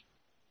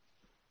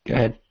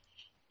ahead.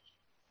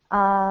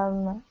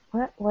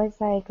 What was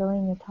I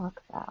going to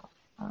talk about?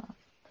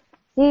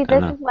 See,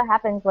 this is what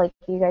happens,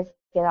 you guys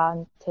get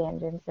on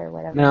tangents or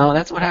whatever. No,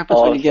 that's what happens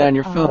when you get on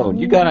your phone.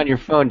 You got on your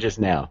phone just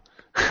now.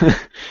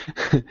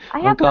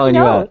 I'm calling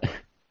you out.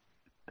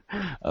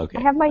 Okay.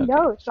 I have my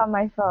notes on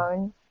my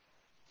phone.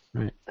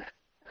 Right.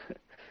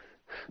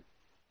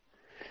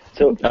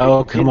 So.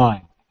 Oh, come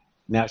on.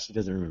 Now she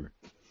doesn't remember.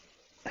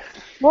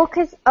 Well,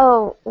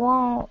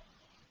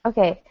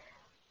 okay.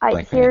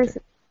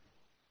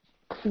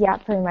 Yeah,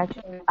 pretty much.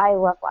 I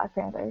love Black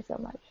Panther so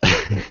much.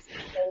 It's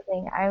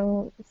amazing.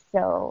 I'm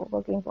so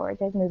looking forward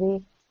to this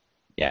movie.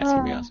 Yeah, it's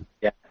going to be awesome.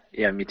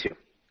 Yeah, me too.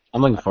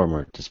 I'm looking forward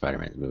more to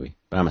Spider-Man the movie,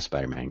 but I'm a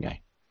Spider-Man guy.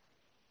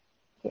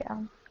 Yeah,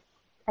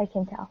 I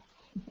can tell.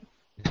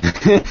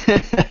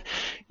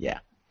 Yeah.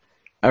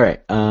 All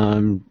right.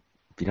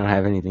 If you don't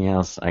have anything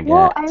else, I got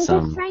Well, I'm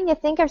just trying to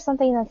think of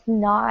something that's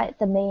not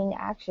the main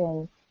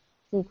action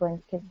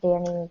sequence because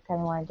Danny kind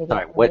of wanted to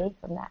get away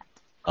from that.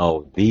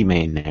 Oh, the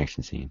main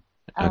action scene.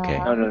 Okay.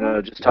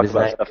 No. Just talk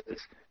about stuff.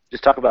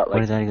 Just talk about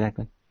What is that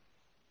exactly?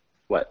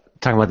 What?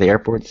 Talking about the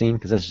airport scene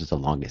because that's just the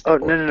longest. Oh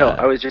no!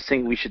 I was just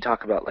saying we should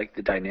talk about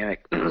the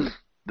dynamic,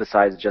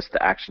 besides just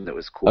the action that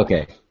was cool.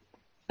 Okay.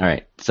 All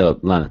right. So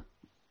Lana.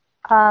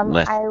 I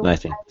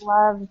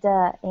loved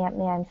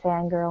Ant-Man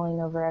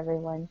fangirling over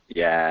everyone.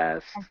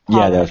 Yes.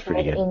 Yeah, that was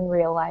pretty good. In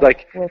real life,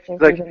 which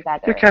is even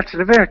better. You're Captain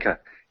America.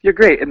 You're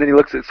great. And then he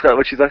looks at Scarlet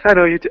Witch. She's like, I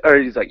know you too. Or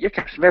he's like, you're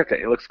Captain America.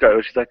 And he looks at Scarlet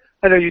Witch. She's like,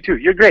 I know you too.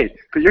 You're great,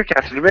 but you're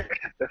Captain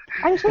America.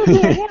 I'm shaking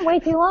your hand way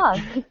too long.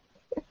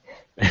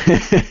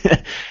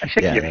 I'm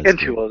shaking your hand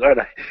too long, aren't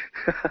I?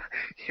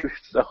 He was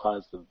so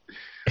awesome.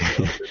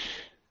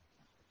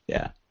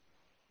 Yeah.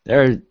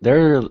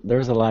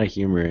 There's a lot of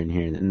humor in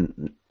here,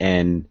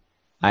 and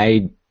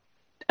I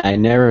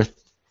never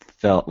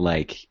felt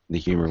like the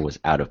humor was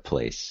out of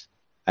place.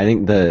 I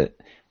think the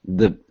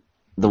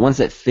ones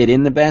that fit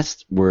in the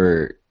best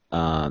were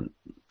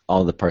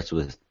all the parts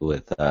with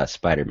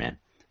Spider-Man,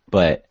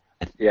 but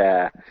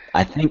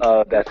I think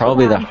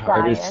probably the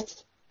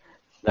hardest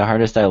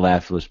I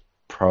laughed was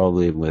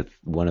probably with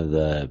one of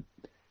the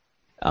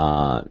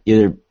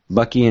either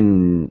Bucky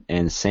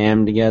and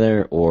Sam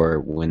together, or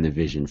when the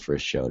Vision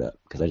first showed up,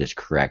 because I just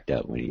cracked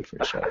up when he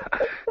first showed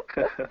up.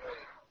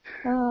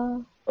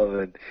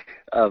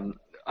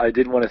 I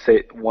did want to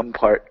say one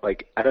part. I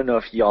don't know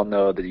if y'all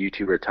know the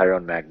YouTuber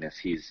Tyrone Magnus.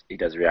 He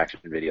does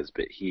reaction videos,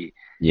 but he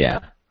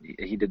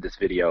did this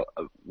video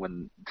of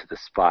to the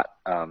spot,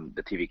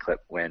 the TV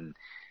clip when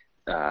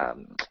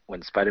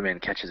Spider-Man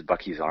catches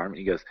Bucky's arm.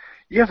 He goes,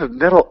 "You have a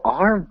metal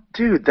arm,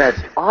 dude. That's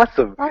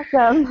awesome."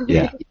 Awesome.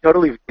 Yeah.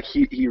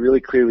 He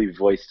really clearly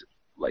voiced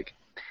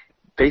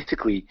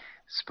basically.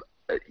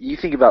 You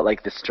think about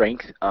the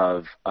strength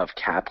of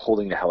Cap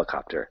holding the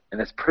helicopter, and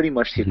that's pretty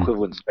much the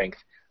equivalent strength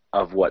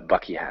of what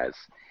Bucky has.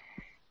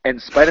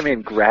 And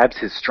Spider-Man grabs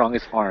his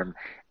strongest arm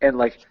and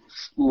like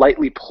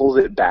slightly pulls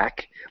it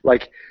back.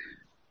 Like,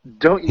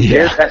 don't you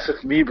dare mess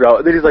with me, bro.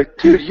 And then he's like,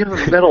 dude, you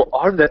have a metal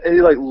arm that, and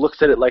he like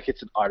looks at it like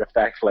it's an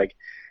artifact. Like,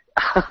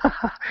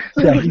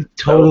 yeah, he's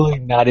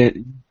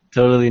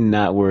totally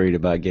not worried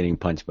about getting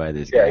punched by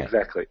this guy. Yeah,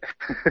 exactly.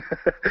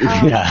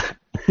 Yeah.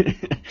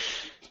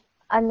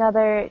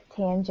 Another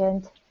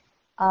tangent.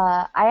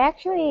 I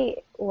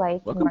actually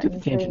like Welcome Martin to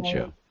the Tangent Freeman.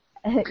 Show.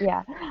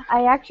 Yeah,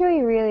 I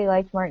actually really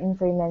liked Martin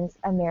Freeman's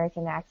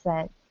American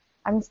accent.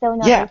 I'm still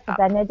not Yeah. used to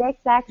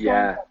Benedict's accent,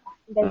 Yeah.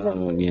 but there's a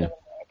Oh, really yeah. good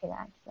American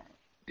accent.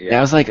 Yeah,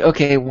 I was like,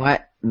 okay,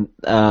 what?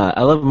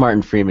 I love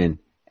Martin Freeman,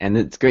 and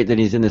it's great that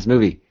he's in this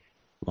movie.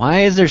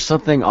 Why is there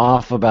something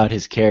off about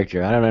his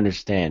character? I don't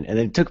understand. And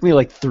it took me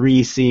like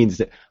 3 scenes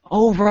to,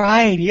 oh,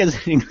 right, he has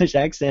an English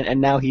accent,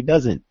 and now he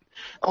doesn't.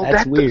 Oh,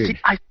 That's weird.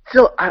 See,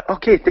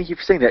 okay, thank you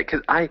for saying that,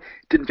 because I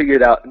didn't figure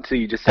it out until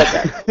you just said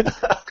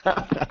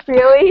that.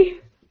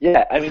 Really?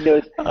 Yeah, I mean,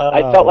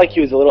 I felt like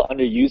he was a little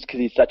underused because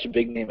he's such a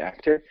big name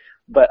actor,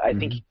 but I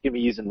think he can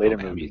be used in later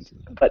movies.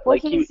 But Well,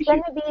 like he's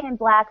going to be in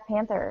Black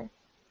Panther.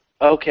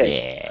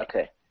 Okay. Yeah.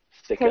 Okay.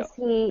 Sicko. Because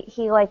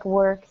he like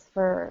works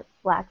for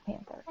Black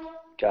Panther.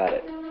 Got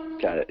it.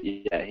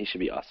 Yeah, he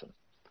should be awesome.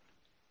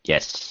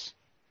 Yes.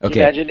 Can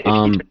you imagine if he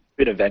turned into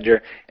an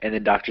Avenger and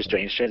then Doctor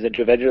Strange turns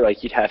into Avenger?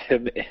 Like, you'd have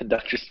him and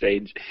Doctor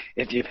Strange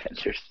in the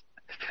Avengers.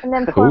 And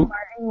then poor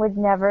Martin would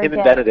never Him get...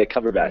 and Benedict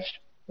Cumberbatch.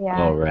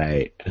 Yeah. All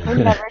right. Would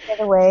never get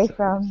away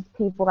from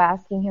people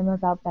asking him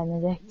about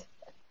Benedict.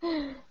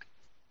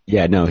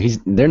 Yeah, no,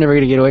 they're never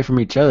gonna get away from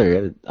each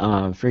other.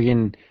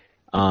 Friggin'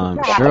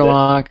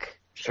 Sherlock,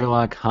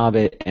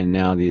 Hobbit, and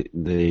now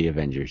the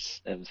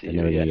Avengers. MCU, They're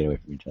never gonna get away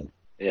from each other.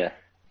 Yeah.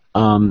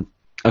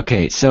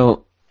 Okay,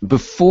 so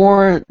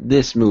before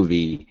this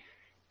movie,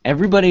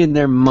 everybody and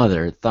their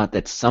mother thought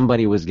that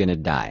somebody was gonna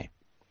die.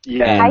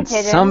 Yeah. And I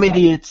didn't. some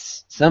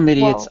idiots,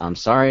 Whoa. I'm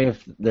sorry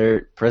if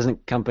their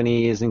present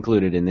company is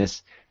included in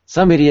this,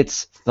 some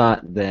idiots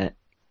thought that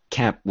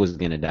Cap was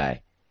gonna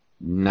die.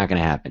 Not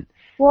gonna happen.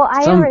 Well,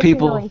 I Some originally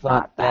people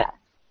thought that.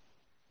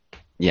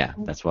 Yeah,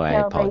 that's why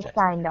I So apologize. they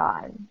signed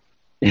on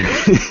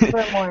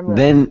for more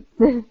movies.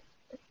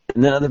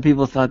 then other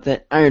people thought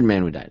that Iron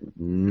Man would die.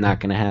 Not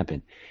gonna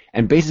happen.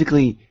 And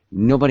basically,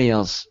 nobody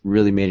else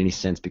really made any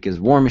sense because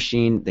War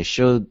Machine, they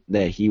showed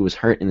that he was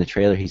hurt in the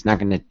trailer. He's not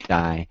gonna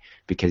die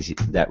because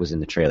that was in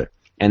the trailer.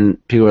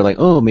 And people were like,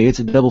 oh, maybe it's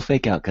a double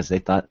fake out because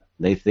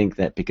they think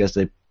that because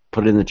they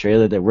put it in the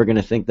trailer that we're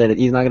gonna think that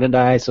he's not gonna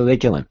die, so they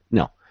kill him.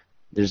 No,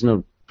 this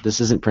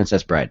isn't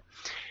Princess Bride.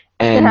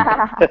 And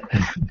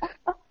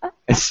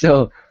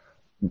so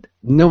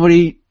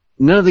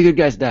none of the good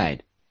guys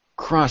died.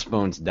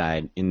 Crossbones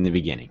died in the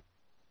beginning.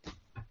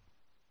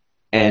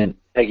 And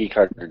Peggy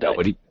Carter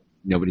died.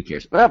 Nobody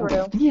cares. Well,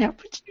 True. yeah,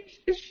 but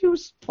she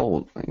was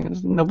old.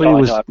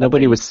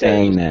 Nobody was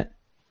saying that.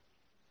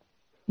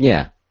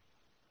 Yeah.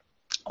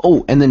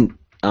 Oh, and then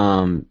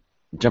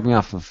jumping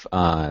off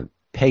of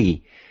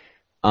Peggy,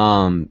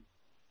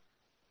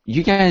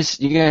 you guys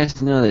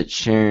know that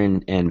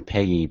Sharon and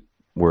Peggy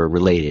were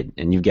related,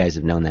 and you guys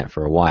have known that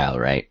for a while,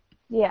 right?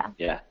 Yeah.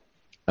 Yeah.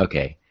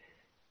 Okay.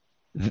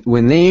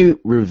 When they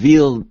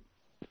revealed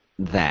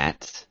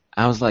that,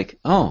 I was like,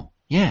 oh,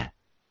 yeah,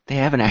 they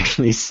haven't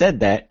actually said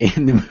that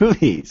in the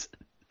movies.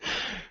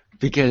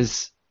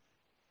 Because,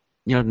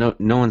 no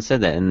one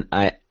said that. And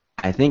I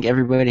think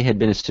everybody had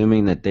been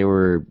assuming that they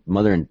were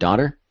mother and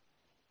daughter,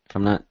 if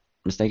I'm not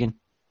mistaken.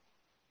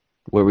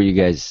 What were you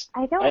guys?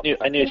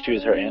 I knew she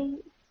was her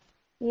aunt.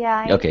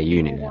 Yeah. Okay,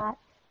 you knew that.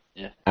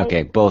 Yeah.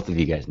 Okay, both of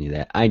you guys knew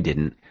that. I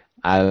didn't.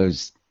 I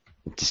was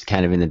just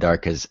kind of in the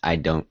dark because I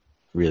don't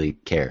really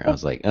care. I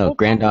was like, oh,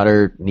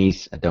 granddaughter,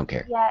 niece, I don't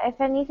care. Yeah,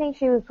 if anything,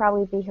 she would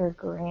probably be her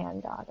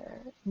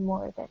granddaughter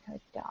more than her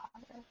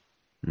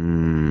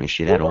daughter. Is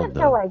she that old,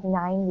 Until though? like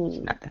 90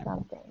 not that old.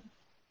 something.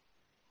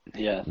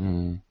 Yeah.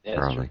 Yeah,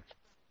 Probably.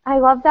 I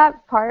love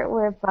that part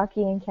where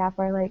Bucky and Cap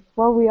are like,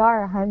 well, we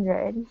are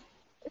 100.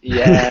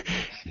 Yeah.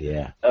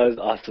 Yeah. That was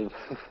awesome.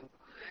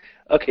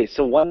 Okay,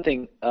 so one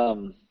thing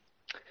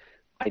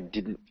I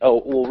didn't...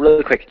 Oh, well,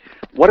 really quick.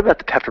 What about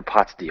the Pepper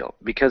Potts deal?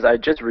 Because I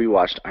just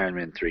rewatched Iron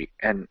Man 3,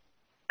 and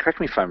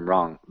correct me if I'm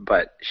wrong,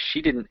 but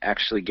she didn't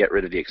actually get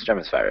rid of the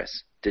Extremis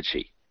virus, did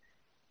she?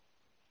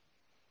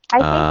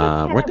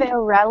 I think it's kind of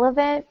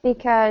irrelevant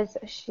because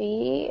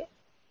she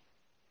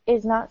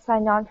is not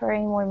signed on for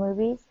any more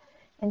movies,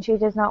 and she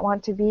does not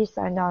want to be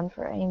signed on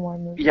for any more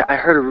movies. Yeah, I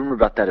heard a rumor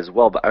about that as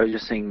well, but I was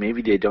just saying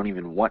maybe they don't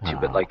even want to,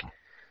 but like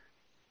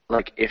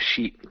if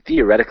she,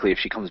 theoretically, if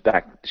she comes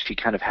back, she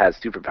kind of has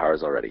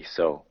superpowers already,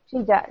 so... She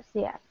does,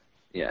 yes.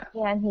 Yeah.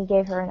 Yeah, and he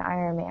gave her an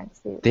Iron Man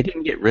suit. They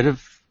didn't get rid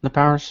of the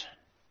powers?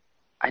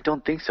 I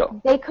don't think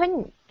so. They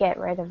couldn't get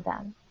rid of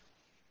them.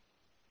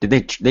 Did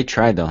they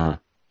tried, though, huh?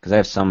 Because I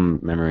have some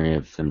memory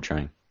of them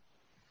trying,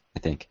 I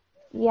think.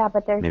 Yeah,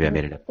 but there's... Maybe I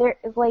made it up.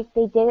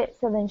 They did it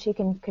so then she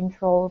can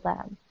control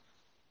them.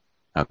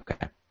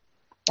 Okay.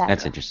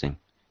 That's interesting.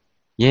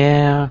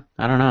 Yeah,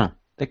 I don't know.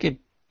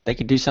 They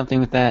could do something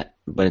with that,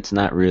 but it's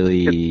not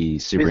really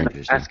super The reason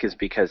interesting. I ask is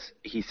because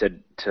he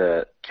said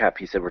to Cap,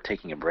 we're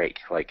taking a break.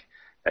 Like,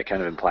 That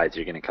kind of implies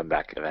you're going to come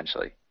back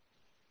eventually.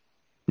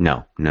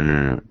 No.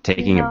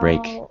 Taking a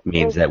break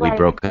means that we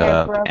broke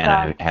up, and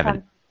I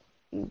haven't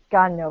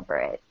gotten over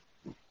it.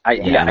 I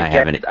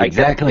haven't.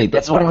 Exactly.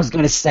 That's what I was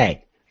going to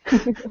say.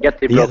 Yet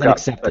they broke up.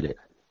 Accepted it.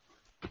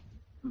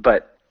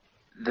 But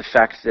the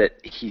fact that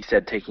he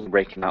said taking a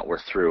break and not we're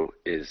through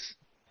it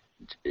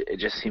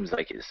just seems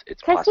like it's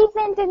because he's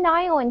in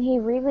denial and he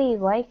really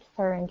likes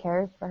her and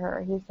cares for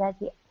her. He said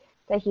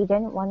that he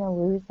didn't want to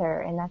lose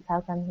her, and that's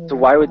how come he. So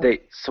why would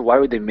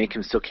they make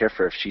him still care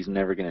for her if she's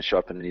never going to show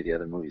up in any of the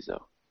other movies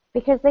though?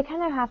 Because they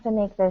kind of have to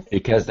make this.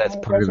 Because that's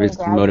part of his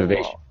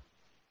motivation.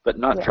 But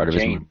not for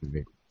Jane.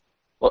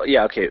 Well,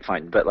 yeah, okay,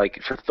 fine. But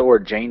like for Thor,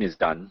 Jane is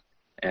done,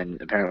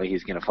 and apparently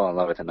he's going to fall in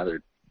love with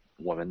another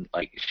woman.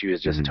 Like she was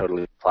just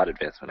totally plot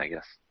advancement, I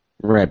guess.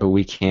 Right, but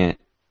we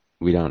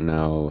don't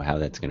know how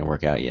that's going to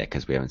work out yet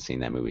because we haven't seen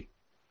that movie.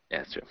 Yeah,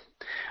 that's true.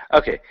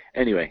 Okay.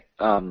 Anyway,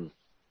 did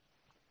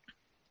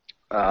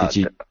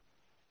you?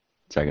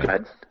 Sorry, go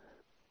ahead.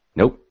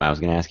 Nope. I was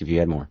going to ask if you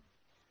had more.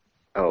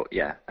 Oh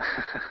yeah.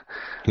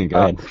 Go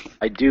ahead.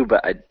 I do,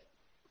 but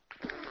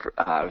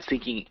I was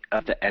thinking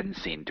of the end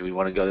scene. Do we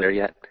want to go there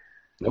yet?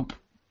 Nope.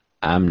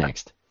 I'm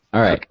next.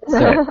 All right.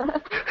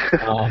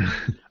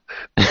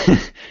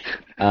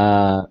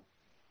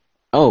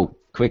 So,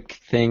 quick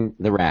thing: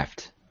 the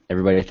raft.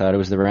 Everybody thought it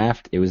was the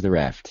raft. It was the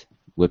raft.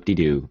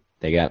 Whoop-de-doo.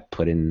 They got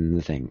put in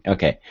the thing.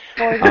 Okay.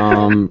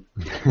 Prison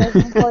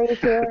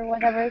 42 or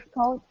whatever it's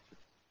called.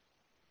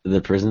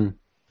 The prison.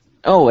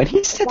 Oh, and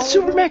he said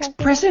Supermax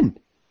prison.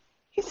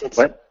 He said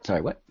what? Sorry,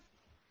 what?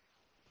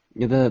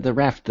 The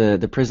raft,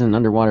 the prison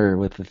underwater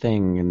with the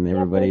thing, and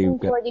everybody. Prison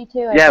 42.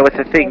 Yeah, with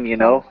the thing, you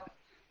know.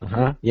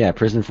 Yeah,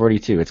 Prison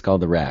 42. It's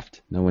called the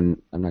raft. I'm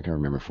not gonna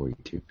remember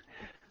 42.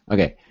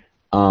 Okay.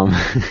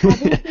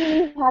 Obviously,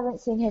 you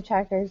haven't seen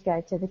Hitchhiker's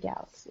Guide to the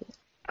Galaxy.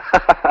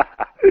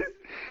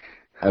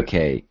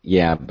 Okay,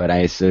 yeah, but I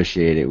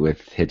associate it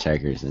with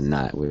Hitchhikers and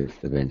not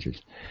with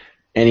Avengers.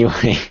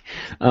 Anyway,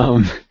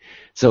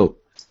 so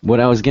what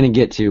I was going to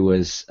get to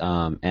was,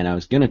 and I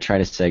was going to try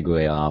to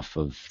segue off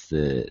of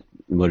the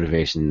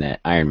motivation that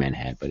Iron Man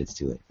had, but it's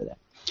too late for that.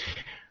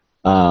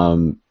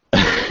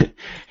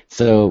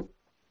 So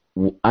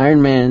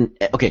Iron Man,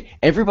 okay,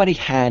 everybody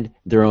had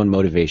their own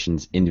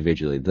motivations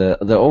individually. The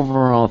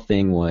overall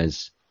thing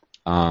was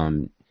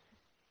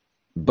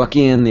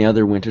Bucky and the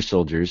other Winter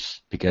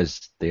Soldiers,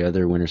 because the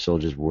other Winter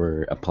Soldiers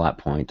were a plot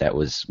point. That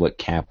was what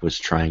Cap was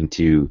trying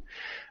to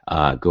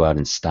go out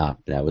and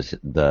stop. That was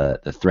the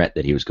threat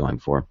that he was going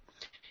for.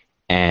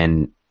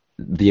 And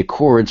the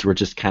Accords were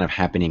just kind of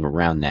happening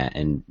around that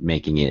and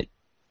making it,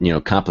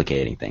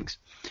 complicating things.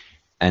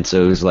 And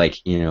so it was like,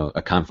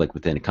 a conflict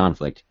within a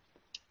conflict.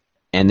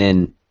 And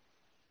then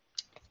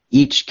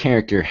each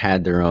character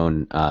had their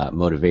own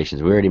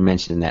motivations. We already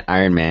mentioned that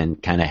Iron Man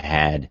kind of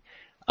had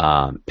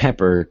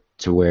Pepper,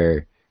 to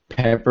where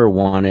Pepper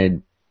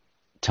wanted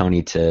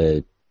Tony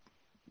to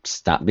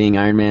stop being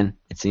Iron Man,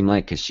 it seemed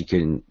like, because she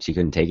couldn't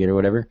take it or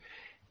whatever.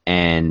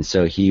 And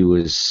so he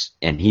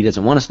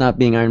doesn't want to stop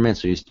being Iron Man,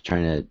 so he's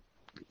trying to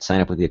sign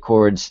up with the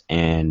Accords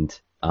and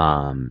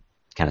kind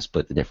of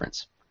split the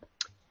difference.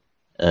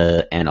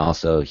 And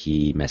also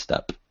he messed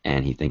up,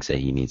 and he thinks that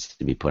he needs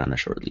to be put on a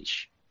short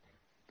leash.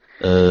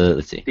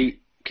 Let's see.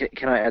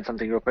 Can I add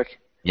something real quick?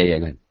 Yeah,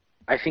 go ahead.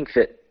 I think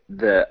that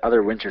the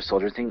other Winter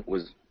Soldier thing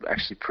was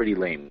actually pretty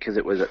lame, because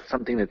it was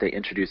something that they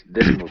introduced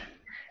this movie,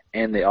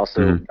 and they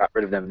also got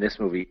rid of them in this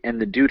movie.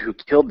 And the dude who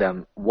killed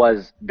them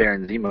was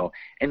Baron Zemo,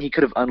 and he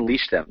could have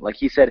unleashed them. Like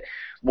he said,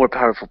 more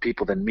powerful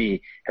people than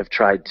me have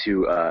tried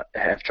to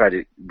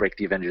break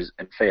the Avengers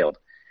and failed.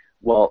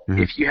 Well,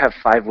 if you have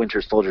 5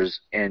 Winter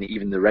Soldiers and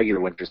even the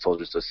regular Winter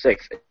Soldiers, so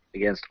 6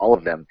 against all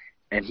of them,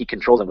 and he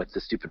controls them with the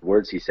stupid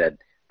words he said,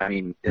 I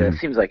mean, it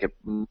seems like a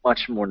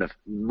much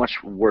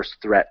worse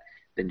threat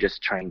than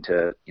just trying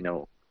to,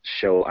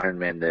 show Iron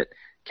Man that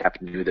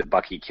Cap knew that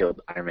Bucky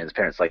killed Iron Man's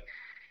parents. Like,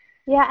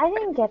 yeah, I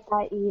didn't get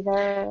that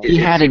either. He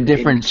had a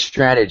different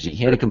strategy.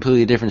 He had a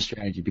completely different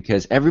strategy,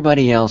 because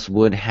everybody else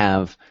would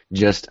have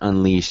just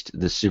unleashed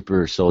the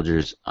super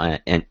soldiers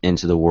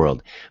into the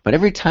world. But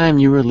every time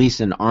you release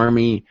an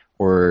army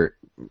or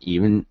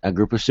even a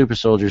group of super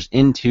soldiers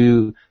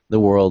into the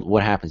world,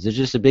 what happens? There's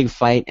just a big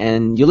fight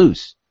and you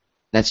lose.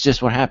 That's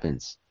just what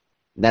happens.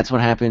 That's what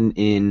happened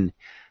in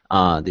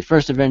the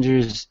first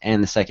Avengers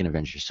and the second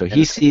Avengers. So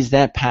he sees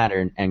that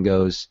pattern and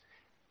goes,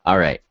 all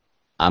right,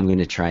 I'm going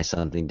to try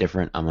something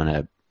different. I'm going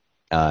to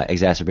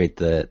exacerbate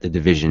the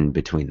division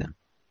between them.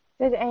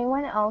 Did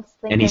anyone else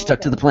think? And he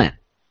stuck to the plan.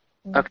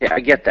 Okay, I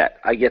get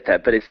that.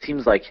 But it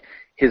seems like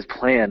his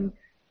plan,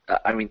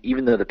 I mean,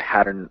 even though the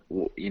pattern,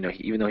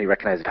 even though he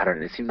recognized the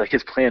pattern, it seems like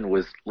his plan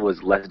was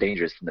less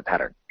dangerous than the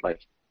pattern. Like,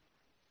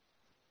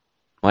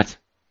 what?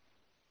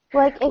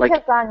 Like, it could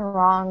have gone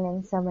wrong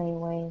in so many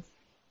ways.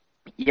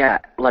 Yeah,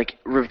 like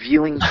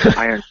revealing to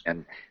Iron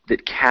Man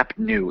that Cap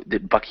knew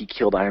that Bucky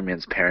killed Iron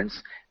Man's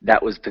parents,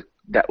 that was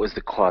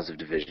the cause of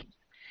division.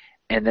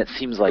 And that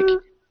seems like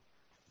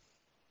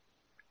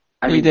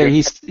I mean,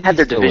 he had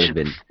their still division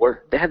been.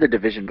 before. They had their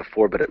division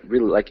before, but it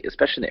really, like,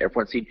 especially in the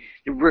airport scene,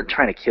 they weren't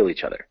trying to kill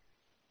each other.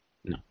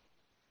 No,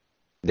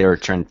 they were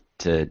trying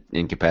to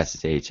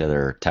incapacitate each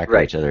other, or tackle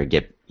Right. each other,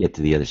 get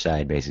to the other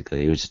side.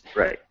 Basically, it was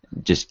Right.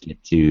 just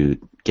get to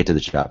the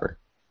chopper.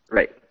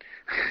 Right.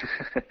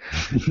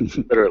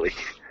 Literally.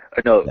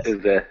 Or no, Yes.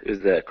 it was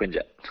the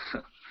Quinjet.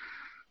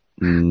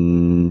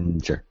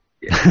 Sure.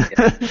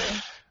 Yeah.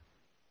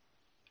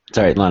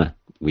 Sorry, Lana.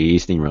 We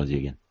steamrolled you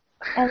again.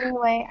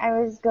 Anyway, I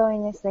was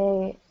going to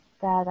say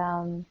that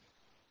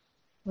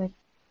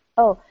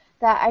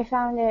that I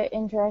found it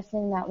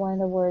interesting that one of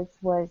the words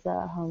was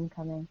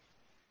homecoming.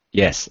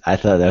 Yes, I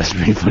thought that was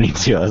pretty funny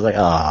too. I was like,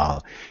 oh,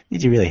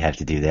 did you really have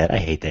to do that? I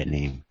hate that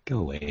name. Go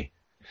away.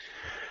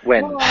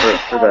 When?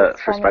 Well,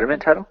 For Spider-Man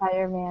title?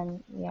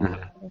 Spider-Man, yeah,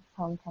 Mhm. it's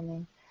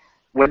homecoming.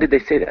 When did they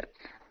say that?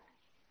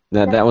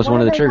 That was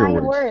one of the trigger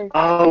nine words.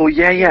 Oh,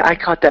 yeah, I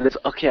caught that.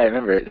 Okay, I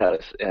remember it.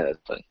 That's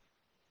funny.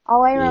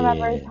 All I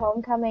remember is Yeah.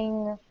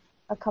 homecoming,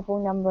 a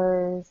couple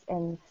numbers,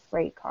 and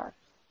freight car.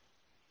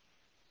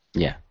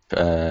 Yeah.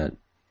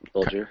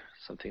 Soldier,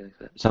 something like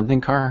that.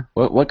 Something car?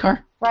 What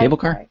car? Cable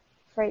car?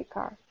 Freight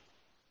car.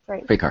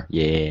 Freight car.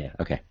 Yeah.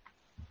 Okay.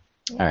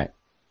 Yeah. All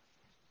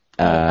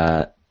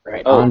right.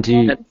 Right. On to.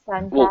 and-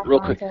 well, real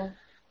quick. Go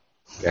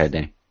ahead,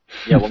 Danny.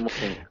 Yeah, one more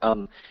thing.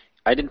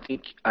 I didn't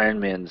think Iron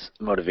Man's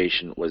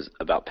motivation was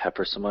about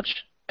Pepper so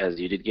much as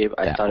you did, Gabe.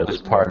 I That thought it was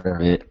was part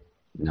of it,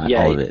 not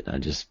Yeah, all of it.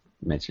 I'm just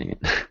mentioning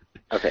it.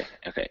 Okay.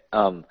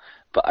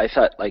 But I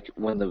thought, like,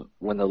 when the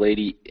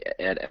lady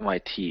at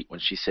MIT, when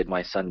she said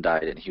my son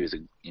died and he was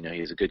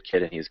a good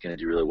kid and he was going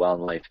to do really well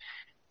in life,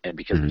 and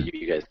because of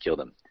you guys killed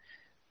him.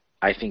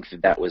 I think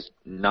that was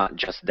not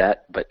just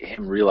that, but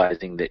him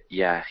realizing that,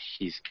 yeah,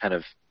 he's kind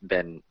of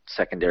been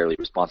secondarily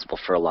responsible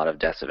for a lot of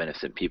deaths of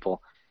innocent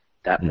people.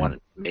 That one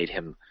made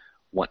him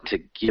want to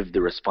give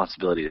the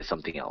responsibility to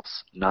something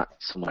else. Not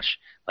so much,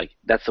 like,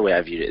 that's the way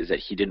I viewed it, is that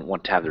he didn't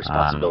want to have the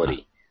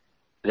responsibility,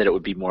 that it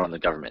would be more on the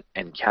government.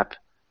 And Cap,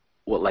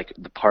 well, like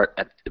the part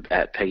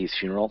at Peggy's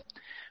funeral,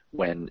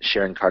 when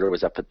Sharon Carter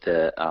was up at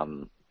the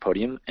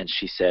podium, and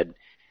she said,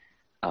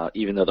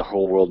 even though the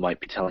whole world might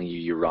be telling you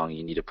you're wrong,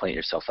 you need to plant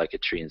yourself like a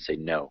tree and say,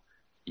 no,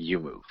 you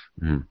move.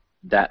 Mhm.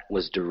 That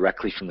was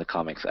directly from the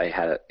comics. I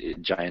had a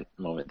giant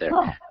moment there.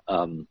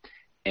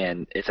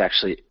 And it's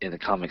actually in the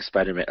comics,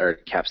 Spider-Man, or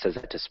Cap says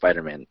that to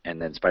Spider-Man, and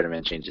then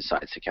Spider-Man changes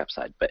sides to Cap's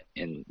side. But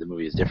in the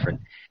movie, it's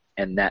different.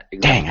 And that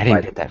Dang, I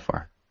didn't get that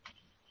far.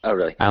 Oh,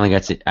 really? I only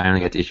got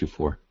to issue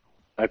 4.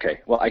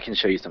 Okay, well, I can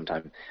show you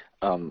sometime.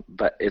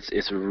 But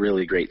it's a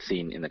really great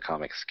scene in the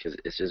comics because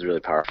it's just really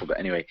powerful. But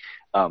anyway,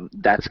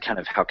 that's kind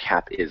of how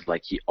Cap is.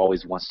 Like, he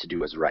always wants to do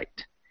what's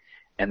right.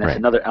 And that's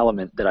another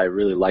element that I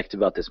really liked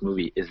about this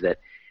movie, is that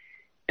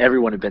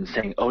everyone had been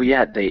saying, oh,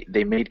 yeah,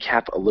 they made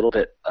Cap a little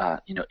bit,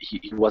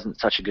 he wasn't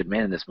such a good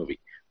man in this movie.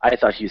 I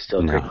thought he was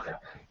still a great man.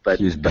 But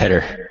he was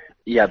better.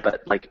 Yeah,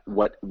 but like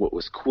what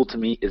was cool to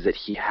me is that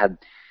he had,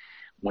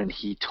 when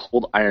he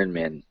told Iron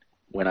Man,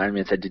 when Iron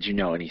Man said, did you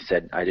know? And he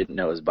said, I didn't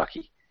know it was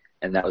Bucky.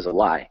 And that was a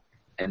lie.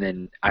 And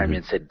then Iron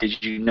Man said,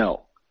 did you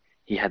know?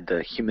 He had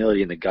the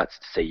humility and the guts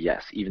to say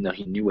yes, even though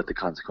he knew what the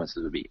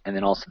consequences would be. And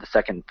then also the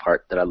second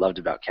part that I loved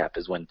about Cap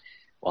is when,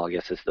 well, I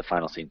guess this is the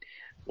final scene,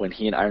 when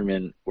he and Iron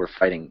Man were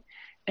fighting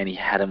and he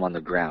had him on the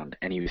ground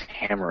and he was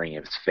hammering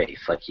his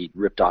face. Like, he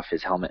ripped off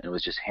his helmet and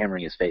was just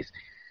hammering his face.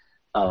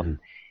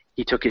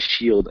 He took his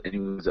shield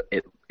and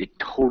it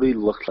totally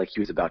looked like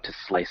he was about to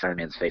slice Iron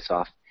Man's face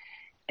off.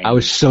 And I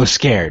was so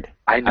scared.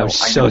 I know.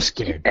 So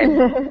scared.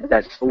 And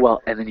that's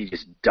well. And then he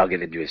just dug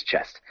it into his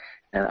chest,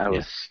 and I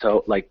was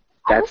so like,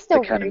 that's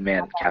the kind of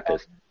man Cap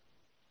is.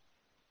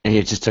 And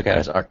he just took out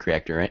his arc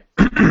reactor, right?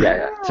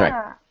 Yeah.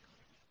 Sorry.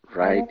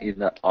 Right in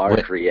the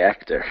arc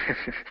reactor.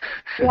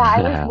 Yeah,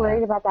 I was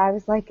worried about that. I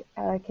was like,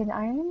 can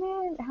Iron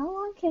Man? How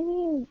long can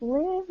he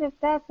live if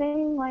that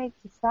thing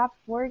stops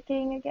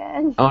working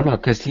again? Oh no,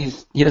 because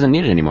he doesn't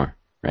need it anymore,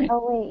 right?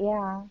 Oh wait,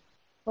 yeah.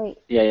 Wait.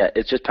 Yeah.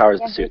 It just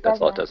powers the suit.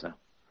 That's all it does now.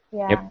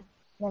 Yeah. Yep.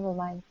 Never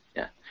mind.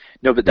 Yeah.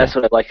 No, but that's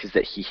what I like, is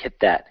that he hit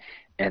that,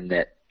 and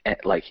that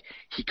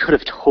he could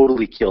have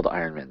totally killed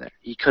Iron Man there.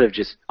 He could have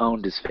just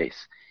owned his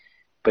face,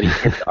 but he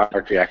hit the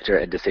arc reactor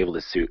and disabled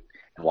his suit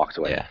and walked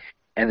away. Yeah.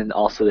 And then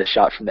also the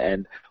shot from the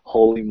end,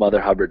 holy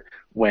Mother Hubbard,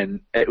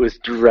 when it was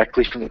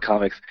directly from the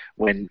comics,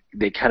 when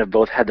they kind of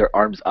both had their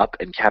arms up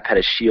and Cap had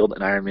a shield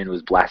and Iron Man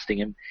was blasting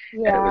him.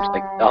 Yeah. And it was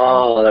like,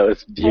 oh, that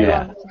was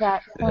beautiful.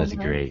 That was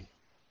great.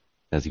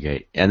 That's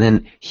great. And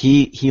then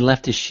he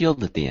left his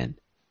shield at the end.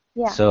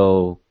 Yeah.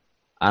 So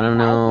I don't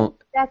know.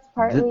 That's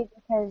partly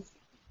because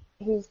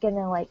he's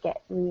gonna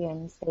get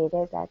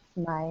reinstated. That's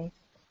my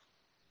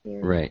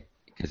theory. Right.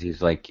 Because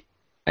he's like,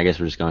 I guess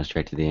we're just going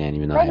straight to the end,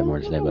 even though I have more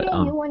to say. But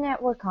new one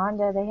at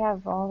Wakanda, they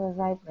have all the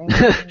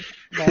vibrations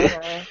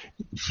there.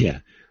 Yeah.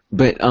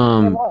 But They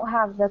won't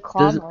have the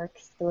claw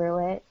marks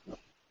through it.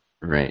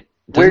 Right.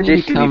 Where Doesn't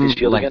did he leave his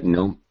shield again?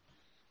 No.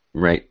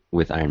 Right,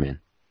 with Iron Man.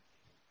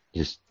 He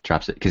just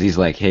drops it because he's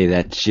like, hey,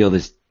 that shield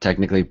is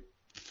technically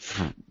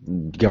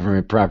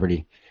government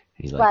property.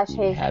 He's like, Slash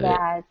his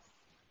dad's.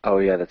 Oh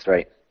yeah, that's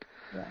right.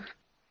 Yeah.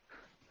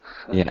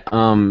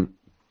 Yeah.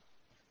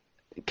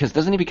 Because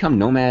doesn't he become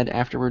Nomad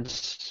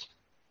afterwards?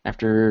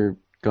 After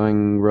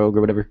going rogue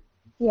or whatever?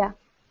 Yeah.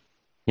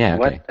 Yeah,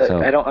 What? okay.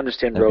 So I don't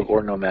understand that rogue makes or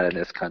sense. nomad in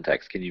this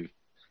context. Can you?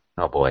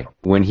 Oh boy.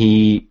 When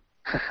he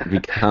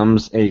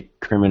becomes a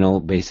criminal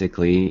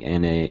basically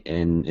and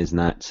is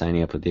not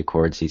signing up with the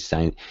Accords,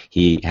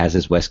 he has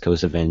his West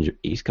Coast Avenger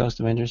East Coast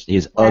Avengers? He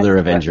has other This is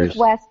Avengers.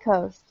 West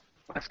Coast.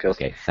 West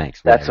Coast. Okay,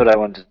 thanks. That's Whatever. what I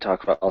wanted to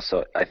talk about.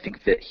 Also, I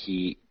think that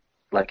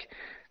like,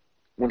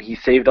 when he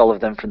saved all of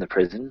them from the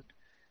prison.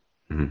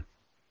 Mhm.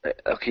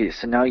 Okay,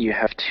 so now you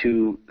have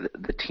two.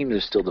 The teams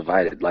are still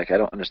divided. Like, I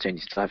don't understand.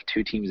 You still have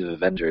two teams of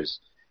Avengers,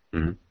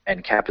 Mhm.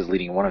 and Cap is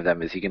leading one of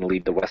them. Is he going to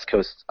lead the West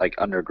Coast like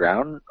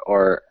underground,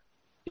 or?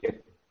 Yeah.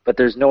 But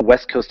there's no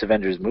West Coast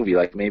Avengers movie.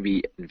 Like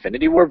maybe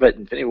Infinity War, but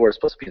Infinity War is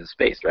supposed to be in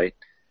space, right?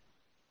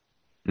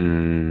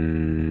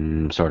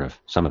 Sort of,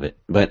 some of it.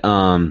 But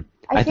I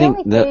I feel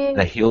think like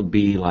that he'll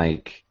be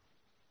like.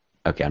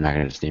 Okay, I'm not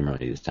going to steamroll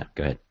you this time.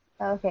 Go ahead.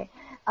 okay.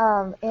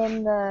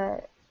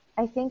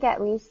 I think at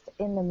least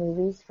in the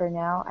movies for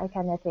now, I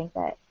kind of think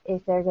that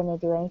if they're gonna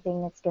do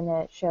anything, it's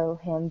gonna show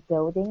him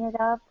building it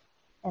up,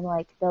 and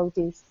like they'll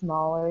do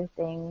smaller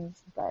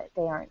things, but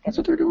they aren't That's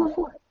gonna what they're do doing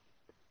for.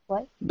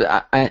 what?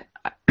 But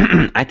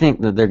I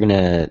think that they're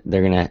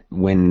gonna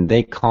when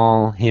they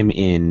call him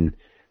in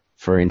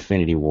for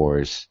Infinity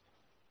Wars,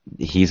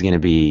 he's gonna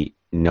be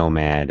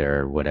Nomad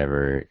or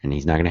whatever, and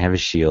he's not gonna have a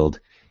shield,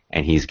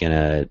 and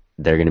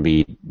they're gonna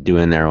be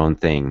doing their own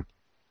thing,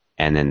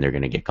 and then they're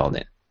gonna get called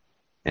in,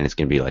 and it's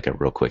gonna be like a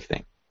real quick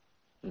thing,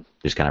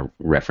 just kind of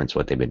reference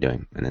what they've been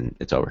doing, and then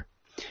it's over.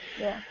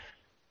 Yeah.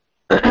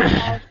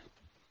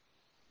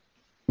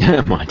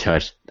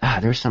 Montage.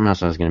 There was something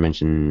else I was gonna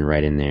mention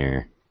right in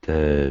there.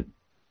 The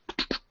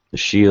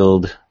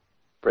shield.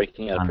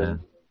 Breaking out of prison.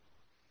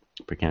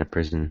 Breaking out of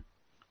prison.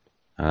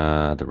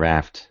 The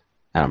raft.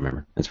 I don't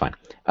remember. That's fine.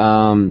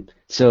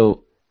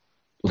 So,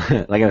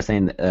 like I was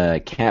saying,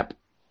 Cap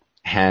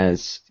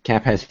has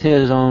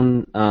his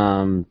own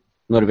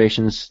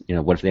motivations. You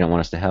know, what if they don't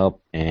want us to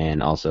help?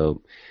 And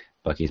also,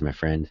 Bucky's my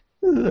friend.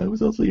 I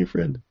was also your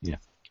friend. Yeah.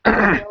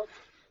 I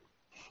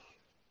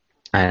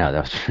know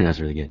that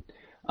was really good.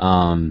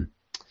 And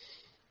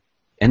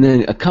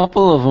then a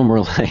couple of them were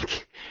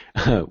like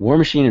War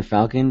Machine and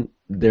Falcon.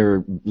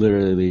 They're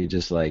literally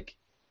just like,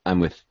 I'm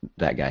with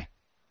that guy.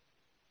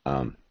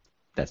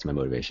 That's my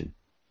motivation.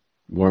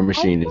 War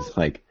Machine is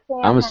like,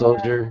 I'm a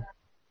soldier,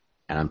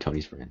 and I'm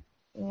Tony's friend.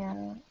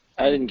 Yeah.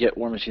 I didn't get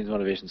War Machine's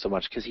motivation so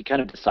much because he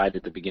kind of decided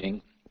at the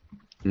beginning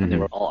when they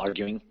were all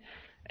arguing,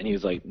 and he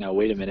was like, "Now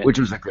wait a minute." Which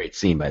was a great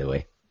scene, by the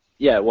way.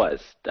 Yeah, it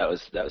was. That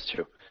was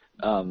true.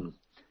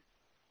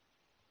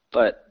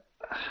 But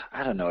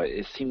I don't know.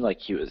 It seemed like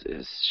he was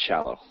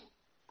shallow.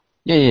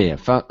 Yeah. I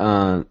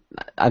thought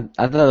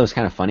it was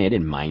kind of funny. I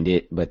didn't mind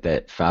it, but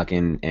that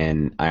Falcon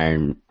and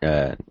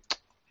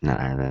not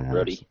Iron Man,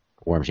 Rhodey.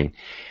 War Machine,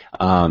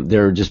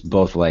 they're just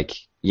both like,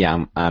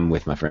 yeah, I'm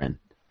with my friend.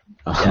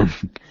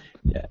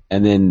 Yeah.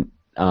 And then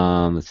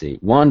let's see,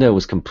 Wanda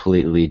was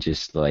completely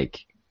just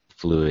like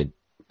fluid.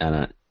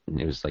 It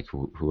was like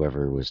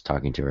whoever was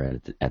talking to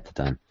her at the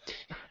time.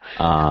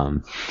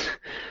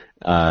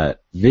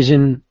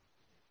 Vision,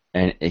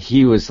 and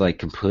he was like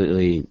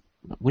completely.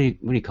 What do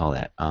you call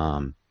that?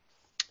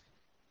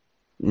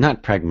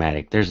 Not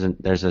pragmatic. There's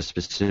a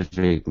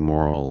specific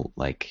moral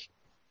like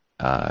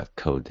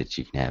code that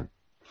you can have.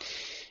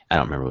 I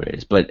don't remember what it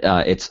is, but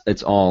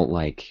it's all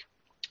like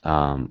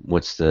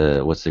what's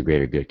the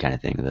greater good kind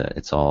of thing.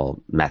 It's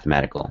all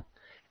mathematical,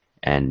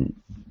 and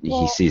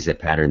he sees that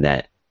pattern,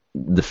 that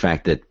the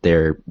fact that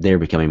they're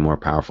becoming more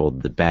powerful,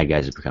 the bad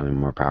guys are becoming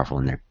more powerful,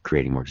 and they're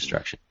creating more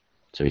destruction.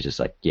 So he's just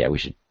like, yeah, we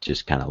should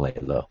just kind of lay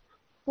it low.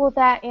 Well,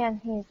 that, and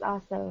he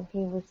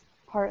was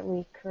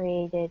partly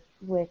created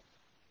with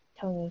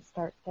Tony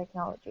Stark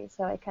technology,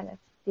 so I kind of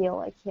feel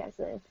like he has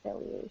an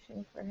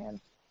affiliation for him.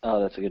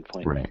 Oh, that's a good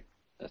point. Right.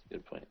 That's a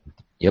good point.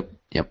 Yep.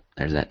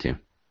 There's that too.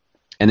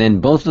 And then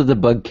both of the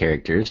bug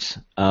characters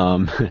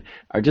are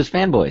just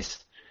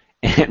fanboys.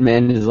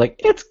 Ant-Man is like,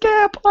 it's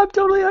Cap, I'm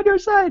totally on your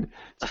side.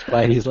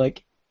 Spidey's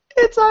like,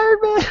 it's Iron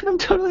Man, I'm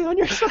totally on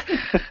your side.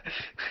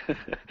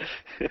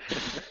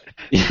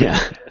 Yeah.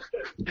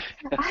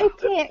 I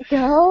can't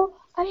go.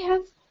 I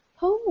have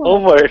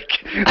Homework.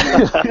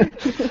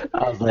 I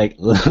was like,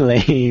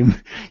 lame.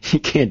 You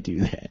can't do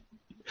that.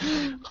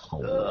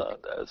 Oh,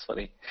 that was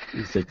funny.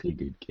 He's such a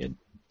good kid.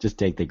 Just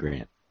take the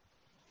grant.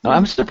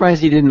 I'm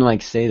surprised he didn't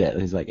like say that.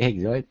 He's like,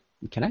 hey,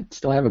 can I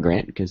still have a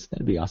grant? Because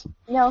that'd be awesome.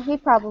 No, he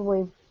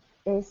probably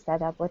is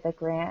set up with a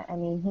grant. I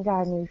mean, he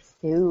got a new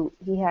suit.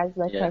 He has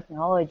the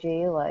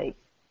technology. Like,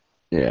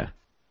 yeah.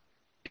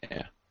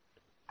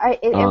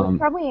 It was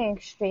probably an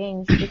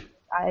exchange because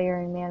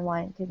Iron Man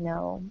wanted to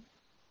know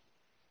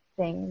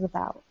things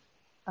about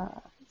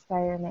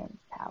Spider-Man's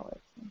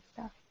powers and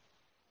stuff.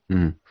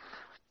 Mm.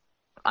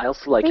 I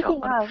also like how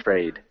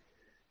unafraid.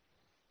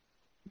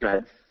 Go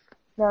ahead.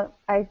 No,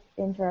 I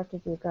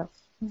interrupted you. Go.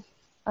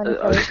 I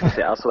was just going to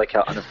say, I also like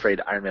how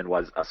unafraid Iron Man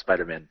was of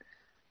Spider-Man.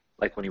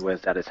 Like when he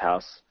was at his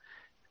house,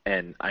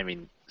 And I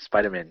mean,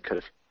 Spider-Man could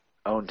have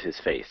owned his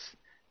face,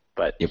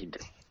 but Yep. he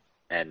did.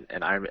 And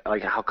Iron Man,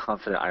 like how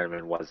confident Iron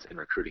Man was in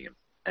recruiting him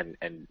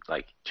and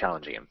like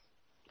challenging him.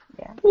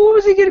 Yeah. What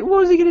was he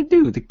gonna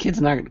do? The kid's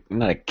not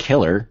a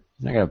killer.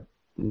 He's not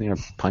gonna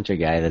punch a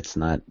guy that's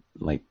not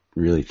like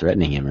really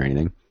threatening him or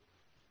anything.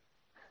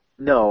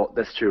 No,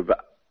 that's true.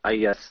 But I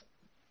guess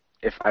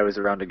if I was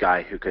around a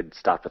guy who could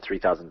stop a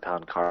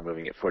 3,000-pound car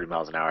moving at 40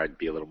 miles an hour, I'd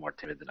be a little more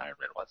timid than Iron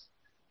Man was.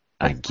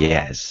 I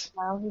guess.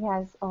 Now he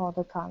has all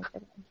the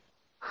confidence.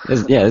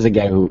 There's a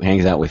guy who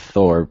hangs out with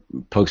Thor,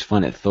 pokes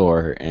fun at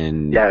Thor,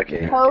 and Yeah,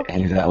 okay.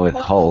 hangs out with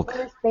Hulk.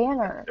 Bruce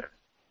Banner.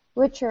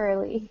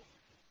 Literally.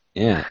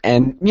 Yeah,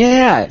 and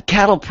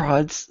cattle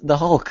prods the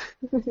Hulk.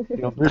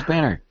 Bruce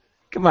Banner.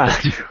 Come on.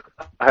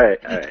 All right.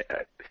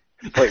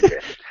 Wait,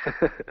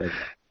 great.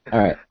 All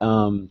right.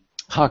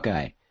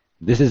 Hawkeye.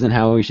 This isn't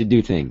how we should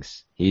do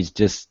things. He's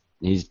just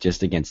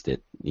against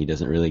it. He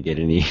doesn't really get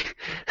any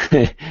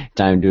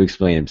time to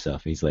explain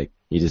himself. He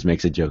just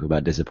makes a joke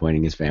about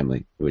disappointing his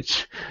family,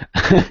 which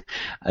that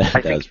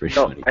was pretty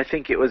funny. I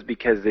think it was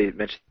because they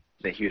mentioned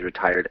that he was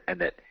retired and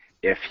that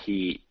if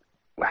he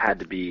had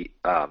to be,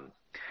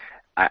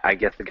 I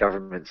guess the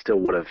government still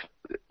would have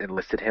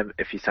enlisted him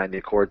if he signed the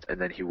Accords, and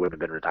then he would have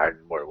been retired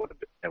and would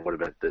have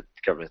been at the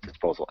government's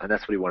disposal. And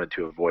that's what he wanted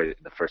to avoid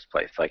in the first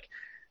place. Like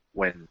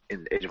when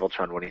in Age of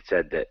Ultron, when he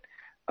said that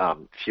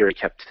Fury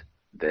kept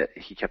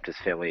his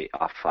family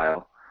off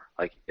file.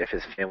 Like if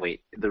his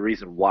family, the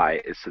reason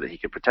why is so that he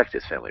could protect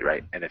his family,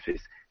 right? And if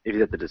he's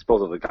at the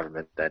disposal of the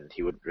government, then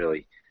he wouldn't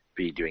really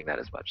be doing that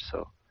as much.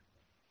 So.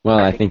 Well,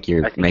 I think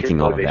you're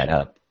making all of that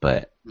up,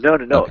 but... No.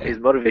 Okay. His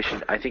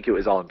motivation, I think it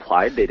was all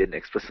implied. They didn't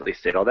explicitly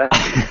state all that,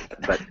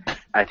 but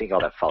I think all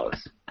that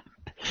follows.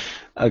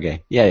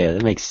 Okay. Yeah,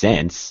 that makes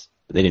sense.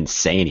 But they didn't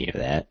say any of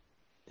that.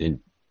 They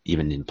didn't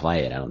even imply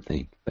it, I don't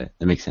think, but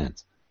that makes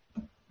sense.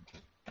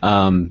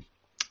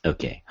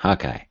 Okay,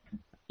 Hawkeye.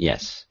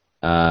 Yes.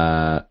 Did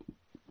I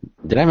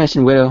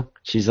mention Widow?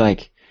 She's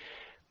like,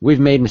 we've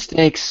made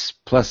mistakes,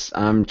 plus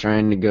I'm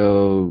trying to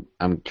go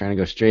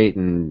straight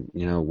and,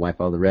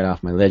 wipe all the red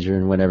off my ledger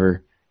and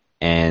whatever.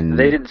 And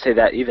they didn't say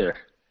that either.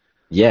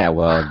 Yeah,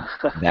 well,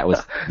 that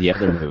was the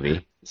other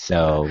movie,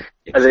 so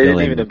it's they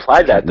didn't even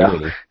imply that,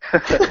 though.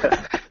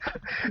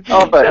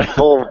 Oh, but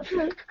whole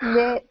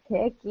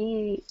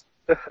nitpicky.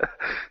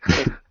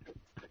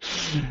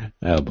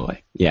 Oh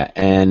boy, yeah,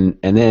 and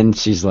then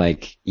she's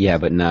like, yeah,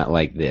 but not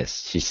like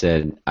this. She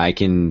said, I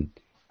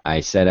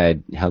said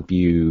I'd help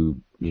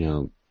you,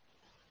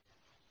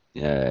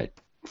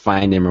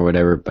 find him or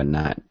whatever, but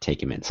not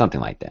take him in, something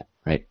like that,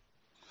 right?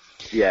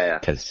 Yeah.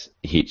 Because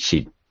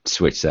she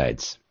switched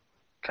sides.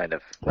 Kind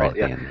of. Right.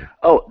 Yeah.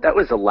 Oh, that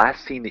was the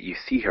last scene that you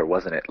see her,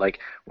 wasn't it? Like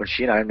when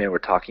she and Iron Man were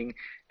talking,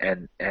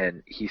 and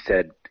he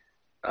said,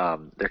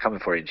 "They're coming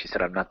for you," and she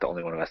said, "I'm not the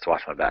only one who has to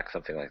watch my back,"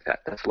 something like that.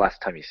 That's the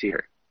last time you see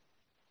her.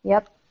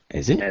 Yep.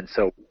 Is it? And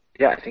so,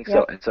 yeah, I think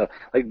so. And so,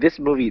 like this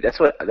movie,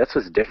 that's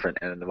what's different,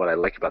 and what I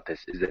like about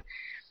this is that,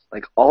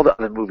 like all the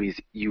other movies,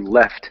 you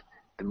left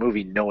the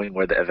movie knowing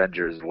where the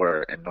Avengers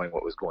were and knowing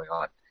what was going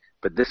on.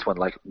 But this one,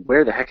 like,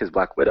 where the heck is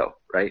Black Widow,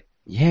 right?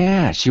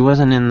 Yeah, she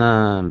wasn't in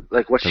the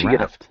what's she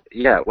raft.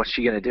 What's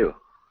she gonna do?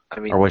 I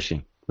mean, or was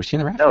she? Was she in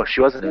the raft? No, she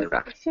wasn't in the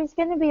raft. She's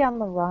gonna be on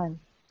the run.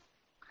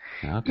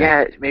 Okay.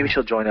 Yeah, maybe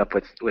she'll join up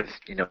with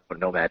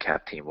Nomad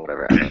Cap team or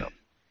whatever. I don't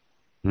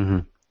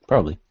know.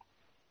 Probably.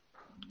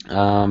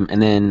 And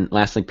then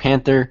lastly,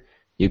 Panther.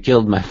 You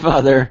killed my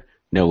father.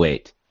 No,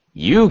 wait.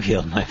 You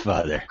killed my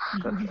father.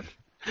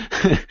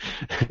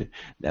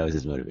 That was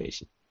his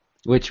motivation.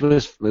 Which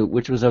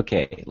was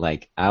okay.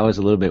 Like, I was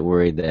a little bit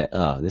worried that,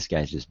 this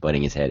guy's just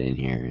butting his head in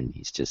here and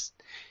he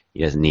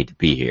doesn't need to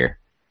be here.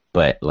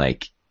 But,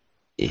 like,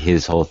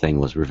 his whole thing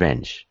was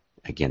revenge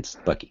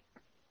against Bucky.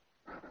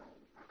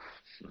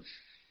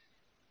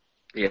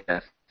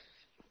 Yeah.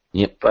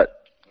 Yep.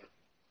 But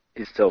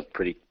he's still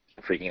pretty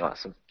freaking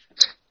awesome.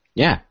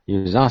 Yeah, he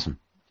was awesome.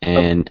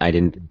 And I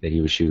didn't think that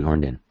he was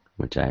shoehorned in,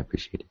 which I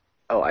appreciated.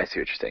 Oh, I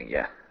see what you're saying.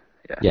 Yeah.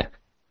 Yeah.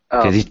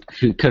 Because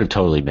he could have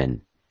totally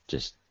been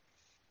just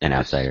an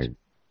outsider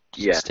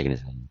sticking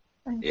his head in.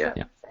 I'm so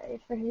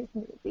excited for his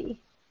movie.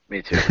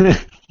 Me too.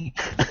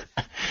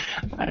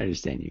 I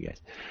understand you guys.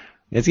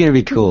 It's going to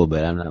be cool,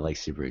 but I'm not, like,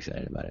 super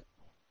excited about it.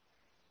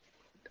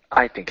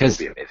 I think it'll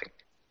be amazing.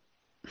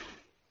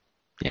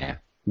 Yeah.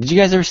 Did you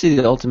guys ever see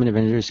the Ultimate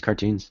Avengers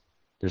cartoons?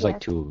 There's like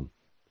 2 of them.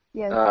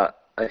 Yeah.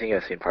 I think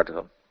I've seen part of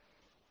them.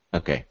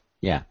 Okay.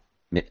 Yeah.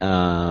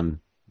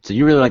 So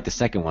you really like the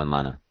second one,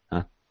 Lana,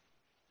 huh?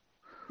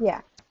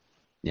 Yeah.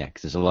 Yeah,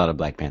 because there's a lot of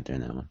Black Panther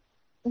in that one.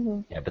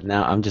 Mm-hmm. Yeah, but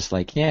now I'm just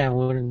like,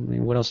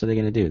 what else are they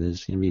gonna do?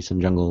 There's gonna be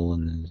some jungle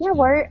and. Yeah.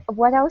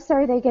 What else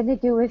are they gonna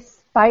do with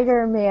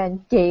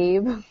Spider-Man,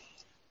 Gabe?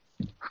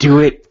 Do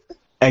it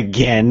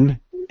again,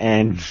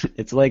 and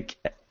it's like,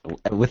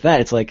 with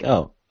that, it's like,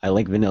 oh, I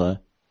like vanilla,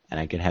 and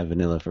I could have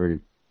vanilla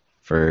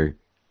for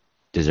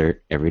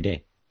dessert every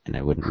day, and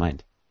I wouldn't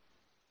mind.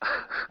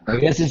 I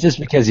guess it's just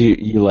because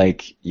you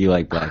like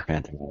Black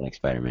Panther and I like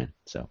Spider-Man,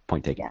 so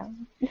point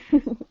taken. Yeah.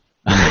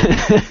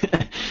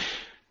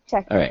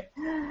 Check. All right.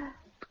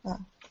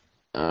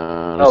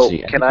 Let's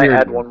see. Can I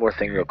add one more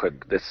thing real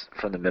quick? This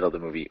from the middle of the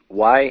movie.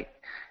 Why,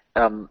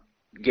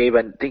 Gabe?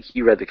 I think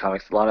you read the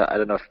comics. Lana, I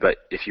don't know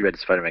if you read the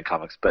Spider-Man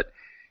comics, but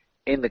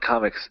in the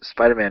comics,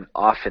 Spider-Man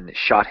often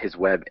shot his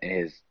web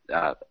in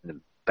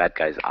the bad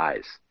guy's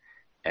eyes,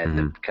 and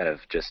then kind of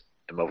just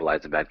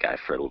immobilized the bad guy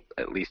for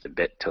at least a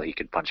bit till he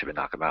could punch him and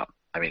knock him out.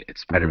 I mean,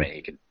 it's Spider-Man.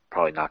 He could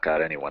probably knock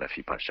out anyone if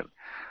he punched him.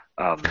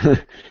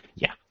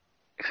 Yeah.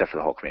 Except for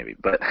the Hulk, maybe,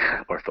 but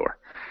or Thor.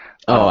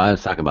 I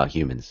was talking about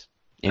humans.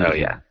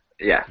 Yeah,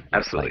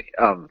 absolutely.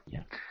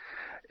 Yeah.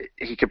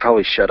 He could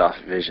probably shut off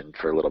Vision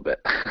for a little bit.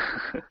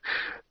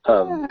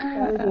 That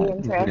would be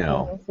interesting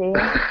to see.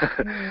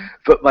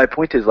 But my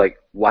point is, like,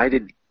 why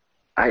did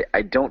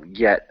I don't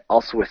get,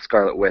 also with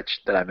Scarlet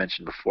Witch that I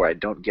mentioned before, I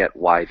don't get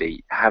why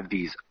they have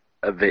these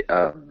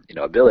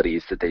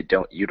abilities that they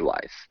don't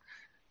utilize.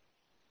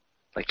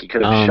 Like, he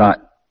could have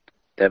shot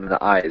them in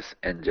the eyes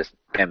and just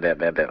bam, bam,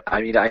 bam, bam.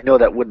 I mean, I know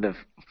that wouldn't have,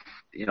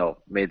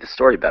 made the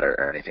story better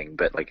or anything,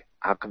 but, like,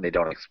 how come they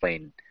don't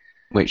explain?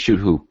 Wait, shoot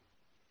who?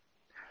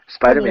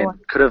 Spider-Man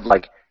could have,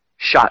 like,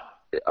 shot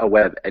a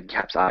web at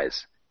Cap's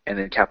eyes, and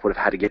then Cap would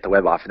have had to get the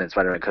web off, and then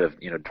Spider-Man could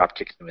have,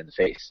 drop-kicked him in the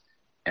face.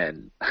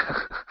 And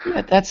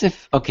yeah, that's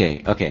if...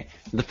 Okay.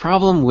 The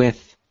problem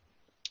with...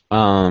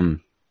 You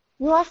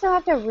also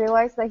have to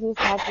realize that he's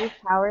had these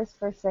powers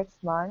for 6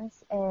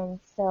 months, and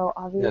so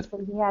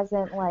obviously he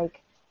hasn't,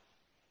 like,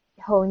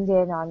 honed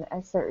in on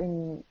a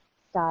certain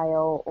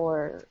style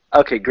or...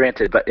 Okay,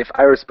 granted, but if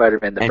I were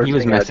Spider-Man, the first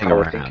thing I'd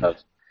probably think of...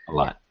 a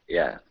lot.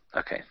 Yeah,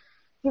 okay.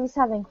 He was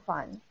having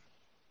fun.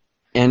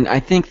 And I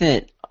think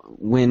that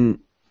when...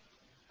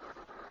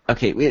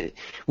 Okay,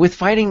 with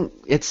fighting,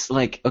 it's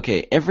like,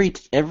 okay, every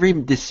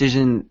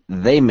decision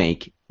they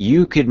make,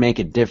 you could make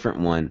a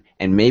different one,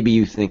 and maybe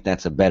you think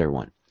that's a better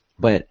one.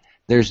 But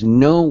there's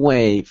no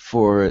way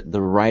for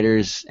the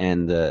writers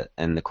and the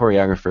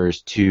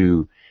choreographers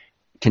to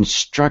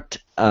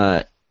construct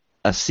a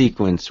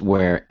sequence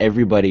where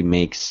everybody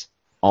makes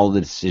all the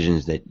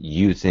decisions that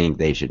you think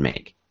they should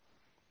make.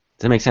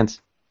 Does that make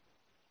sense?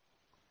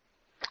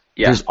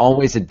 Yeah. There's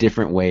always a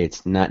different way.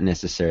 It's not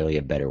necessarily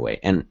a better way.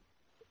 And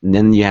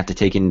then you have to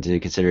take into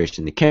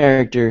consideration the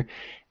character.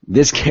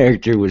 This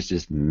character was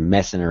just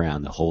messing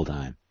around the whole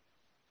time.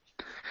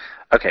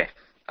 Okay.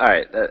 All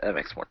right. That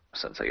makes more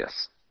sense, I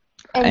guess.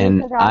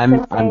 And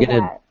I'm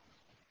gonna.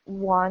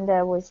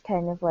 Wanda was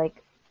kind of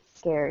like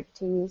scared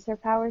to use her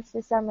powers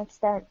to some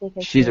extent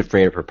because she's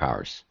afraid of her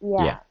powers.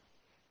 Yeah.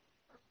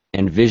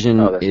 And Vision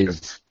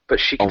is, true. But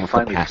she can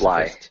finally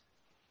fly.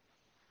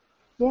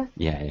 Yeah.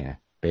 Yeah,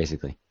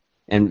 basically.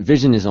 And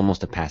Vision is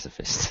almost a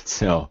pacifist,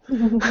 so.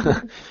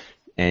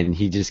 And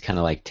he just kind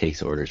of like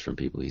takes orders from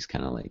people. He's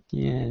kind of like,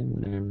 yeah,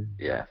 whatever.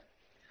 Yeah.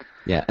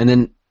 Yeah, and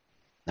then,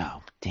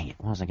 oh, dang it,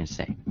 what was I going to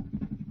say?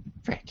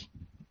 Frick.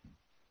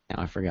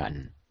 Now I've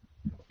forgotten.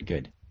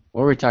 Good.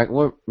 What were we talking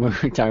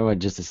about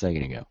just a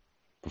second ago?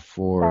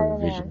 Before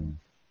Vision.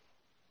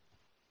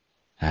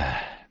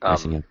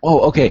 Messing up.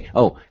 Oh, okay.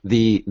 Oh,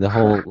 the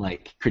whole,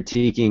 like,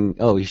 critiquing,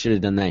 oh, you should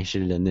have done that, you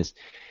should have done this.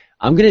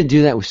 I'm going to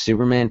do that with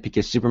Superman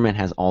because Superman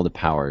has all the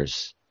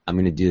powers. I'm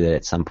going to do that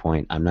at some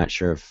point. I'm not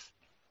sure if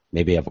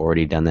maybe I've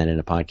already done that in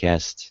a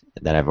podcast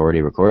that I've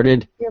already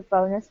recorded. Your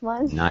bonus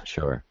one? Not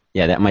sure.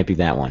 Yeah, that might be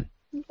that one.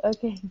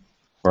 Okay.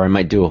 Or I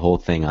might do a whole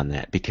thing on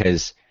that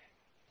because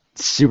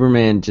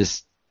Superman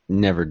just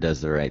never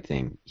does the right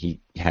thing.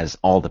 He has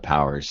all the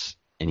powers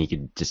and he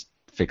could just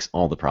fix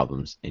all the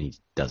problems and he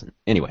doesn't.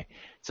 Anyway,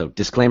 so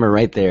disclaimer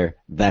right there,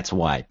 that's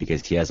why,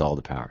 because he has all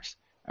the powers.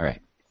 All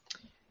right.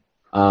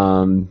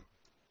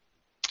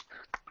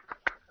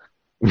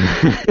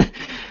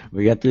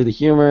 We got through the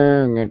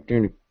humor.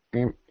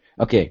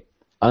 Okay.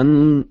 Now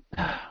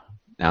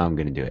I'm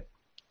going to do it.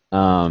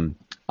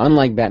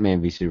 Unlike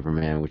Batman v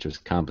Superman, which was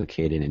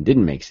complicated and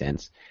didn't make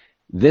sense,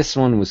 this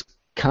one was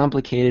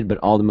complicated, but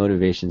all the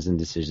motivations and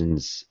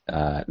decisions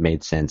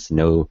made sense.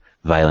 No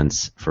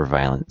violence for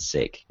violence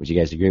sake. Would you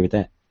guys agree with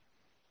that?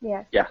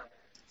 Yes. Yeah.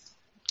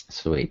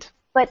 Sweet.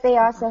 But they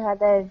also had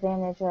the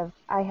advantage of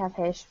I have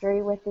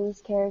history with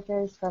these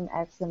characters from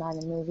X amount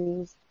of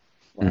movies,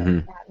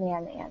 like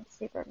Batman and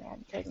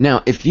Superman.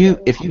 Now, if you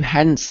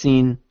hadn't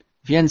seen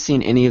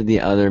any of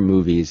the other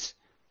movies,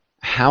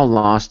 how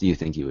lost do you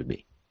think you would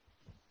be?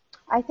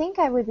 I think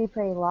I would be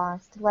pretty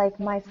lost. Like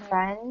my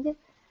friend,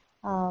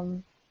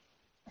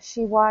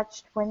 she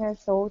watched Winter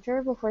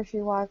Soldier before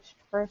she watched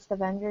First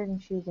Avenger,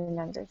 and she didn't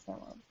understand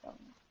what was going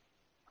on.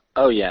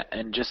 Oh yeah,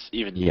 and just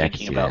even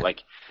thinking about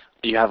like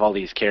you have all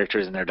these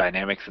characters and their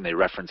dynamics, and they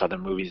reference other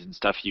movies and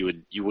stuff. You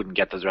wouldn't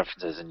get those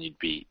references, and you'd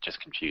be just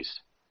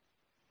confused.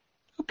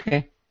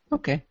 Okay,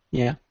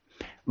 yeah.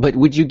 But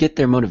would you get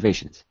their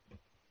motivations?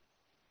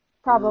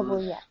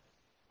 Probably, yes.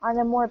 On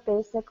a more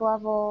basic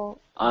level.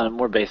 On a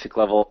more basic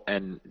level,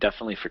 and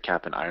definitely for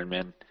Cap and Iron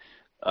Man.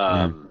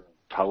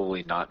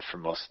 Probably not for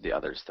most of the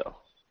others, though.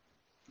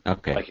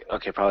 Okay.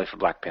 Probably for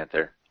Black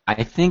Panther.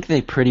 I think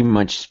they pretty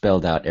much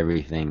spelled out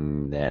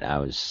everything that I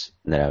was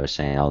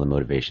saying, all the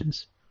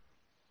motivations.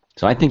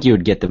 So I think you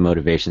would get the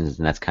motivations,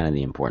 and that's kind of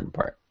the important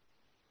part.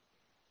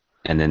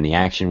 and then the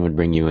action would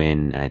bring you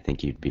in, and I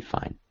think you'd be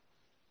fine.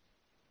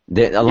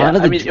 A lot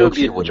of the it would jokes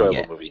be you an wouldn't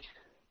enjoyable get. movie.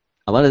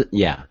 A lot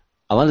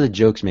of the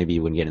jokes maybe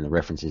you wouldn't get, and the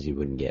references you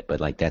wouldn't get, but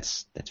like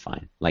that's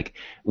fine. Like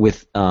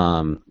with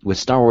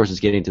Star Wars is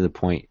getting to the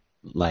point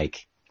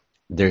like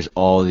there's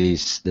all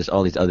these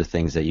other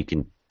things that you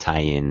can tie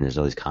in. There's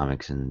all these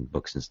comics and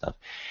books and stuff,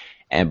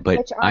 but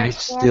Which I aren't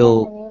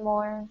still canon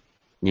anymore.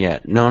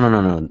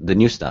 no, the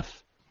new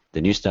stuff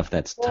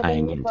that's Well, the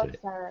tying new into books it.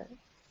 are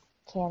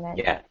canon.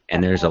 Yeah,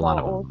 and But there's all a lot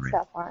the of them old already.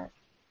 stuff aren't.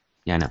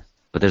 Yeah, I know,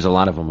 but there's a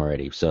lot of them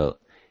already. So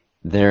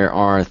there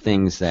are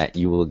things that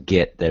you will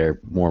get that are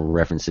more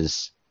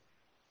references.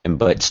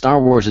 But Star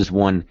Wars is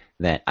one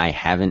that I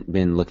haven't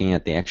been looking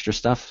at the extra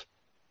stuff,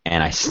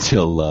 and I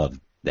still love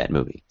that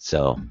movie.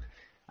 So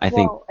I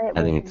think It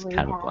I think was it's a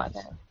kind of rehash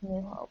applies. of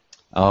New Hope.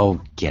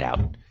 Oh, get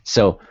out.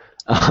 So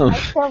I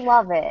still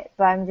love it,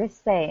 but I'm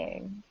just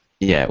saying.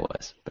 yeah, it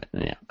was. But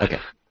yeah, okay.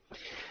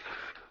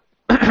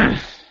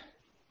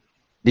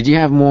 Did you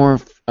have more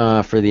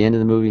for the end of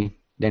the movie,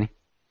 Danny?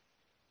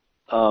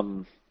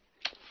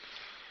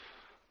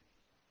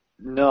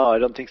 No, I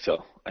don't think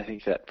so. I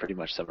think that pretty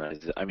much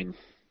summarizes it. I mean,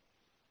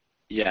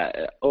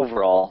 yeah,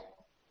 overall,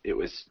 it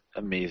was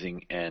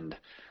amazing and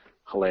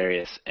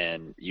hilarious,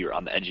 and you're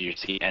on the edge of your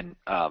seat, and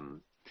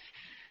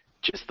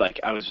just like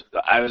I was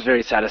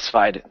very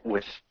satisfied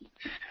with.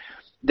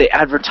 They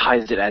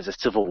advertised it as a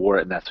civil war,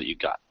 and that's what you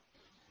got.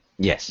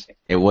 Yes,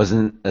 it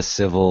wasn't a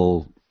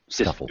civil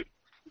scuffle.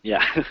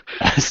 Yeah.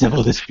 A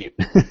civil dispute.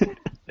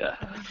 Yeah.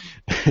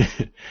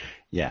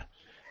 Yeah.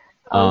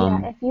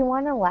 Yeah, if you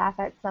want to laugh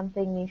at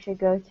something, you should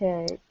go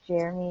to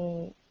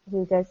Jeremy,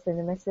 who does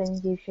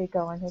CinemaSins. You should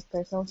go on his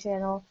personal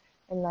channel,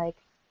 and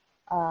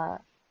the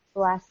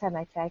last time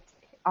I checked,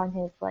 on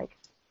his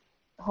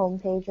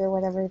homepage or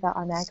whatever, the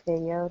Unmac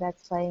video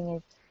that's playing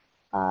is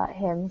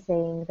him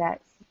saying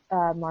that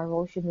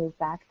Marvel should move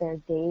back their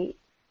date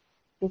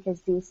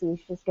because DC is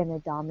just gonna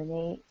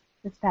dominate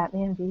with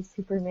Batman v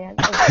Superman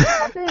and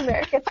Captain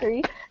America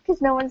 3,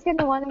 because no one's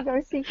gonna want to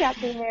go see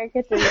Captain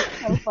America 3.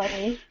 It's so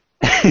funny.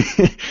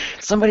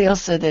 Somebody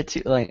else said that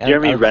too. Like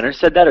Jeremy Renner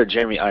said that, or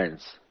Jeremy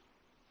Irons?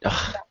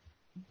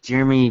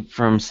 Jeremy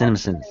from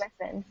CinemaSins.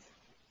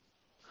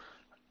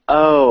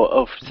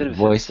 Oh, for CinemaSins.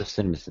 Voice of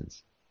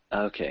CinemaSins.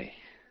 Okay.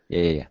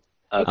 Yeah.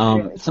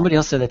 Okay. Somebody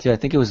else said that too. I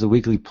think it was the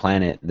Weekly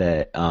Planet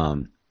that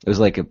it was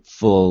like a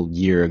full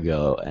year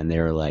ago, and they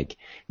were like,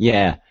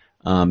 yeah,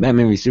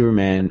 Batman v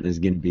Superman is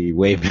going to be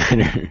way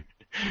better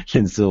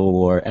than Civil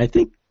War. And I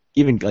think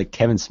even like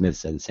Kevin Smith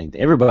said the same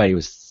thing. Everybody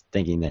was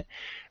thinking that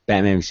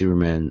Batman v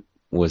Superman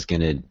was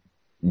going to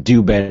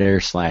do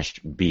better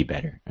 / be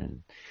better.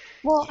 And,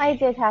 well, I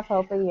did have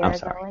hope a year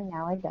ago, and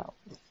now I don't.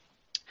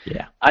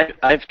 Yeah.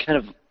 I've kind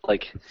of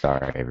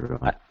Sorry,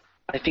 everyone.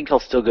 I think I'll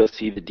still go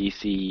see the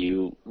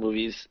DCU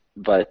movies,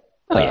 but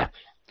yeah.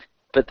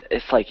 But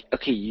it's like,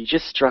 okay, you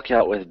just struck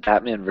out with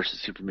Batman versus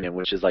Superman,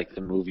 which is like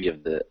the movie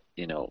of the,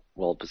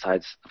 well,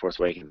 besides The Force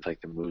Awakens, like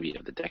the movie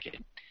of the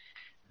decade.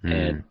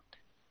 And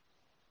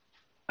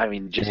I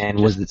mean,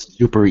 was it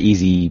super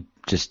easy,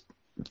 just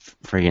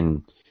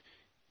friggin'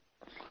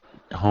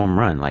 home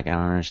run? Like, I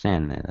don't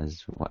understand that.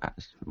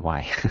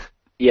 Why?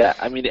 Yeah,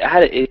 I mean,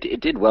 it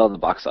did well in the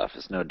box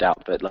office, no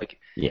doubt, but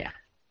yeah.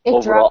 It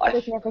overall,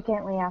 dropped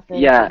significantly after.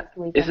 Yeah,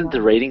 isn't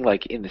the rating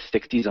like in the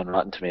 60s on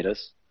Rotten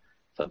Tomatoes?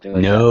 Something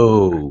like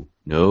that.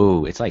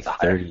 No, it's like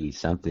 30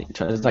 something.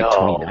 It's like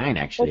 29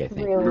 actually. It's I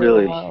think.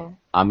 Really low.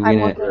 I'm looking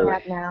it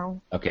up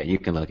now. Okay, you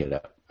can look it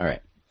up. All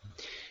right.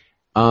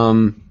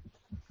 All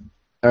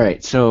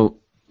right. So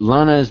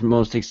Lana is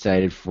most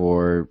excited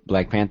for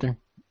Black Panther.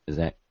 Is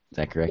that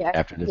correct? Yes,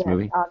 After this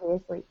movie?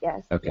 Obviously,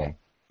 yes. Okay. Yes.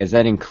 Is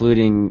that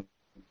including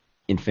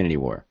Infinity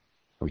War?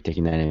 Are we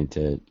taking that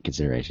into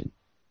consideration?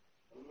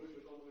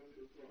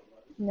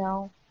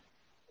 No.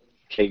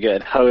 Okay,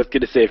 good. I was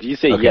going to say, if you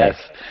say yes.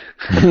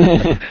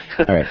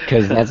 All right,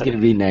 because that's going to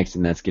be next,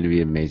 and that's going to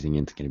be amazing,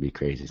 and it's going to be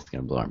crazy. It's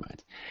going to blow our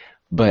minds.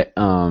 But,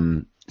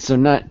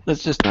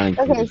 let's just not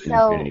include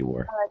Infinity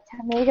War.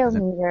 Tomato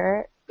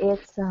meter,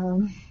 it's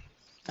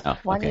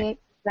 28%,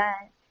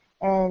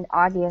 and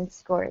audience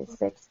score is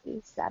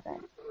 67%.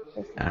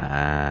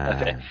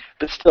 Okay.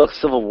 But still,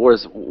 Civil War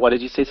is, what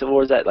did you say Civil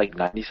War is at, like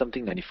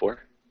 90-something, 94?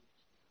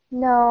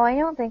 No, I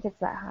don't think it's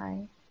that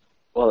high.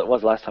 Well, it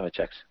was last time I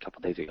checked, a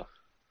couple days ago.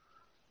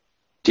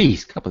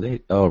 Jeez, a couple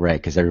days. Oh, right,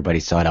 because everybody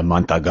saw it a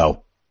month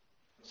ago.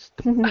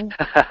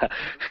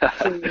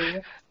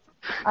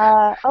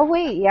 Oh,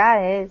 wait, yeah,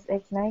 it is.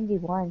 It's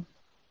 91.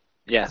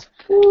 Yeah.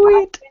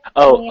 Sweet.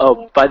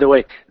 Oh, by the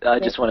way, I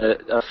just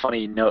wanted a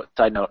funny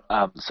side note.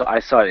 So I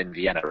saw it in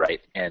Vienna,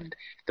 right? And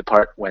the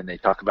part when they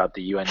talk about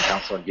the UN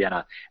Council in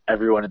Vienna,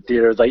 everyone in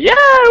theater was like, yeah,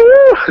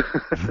 woo!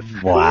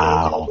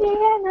 Wow.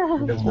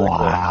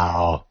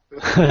 Wow.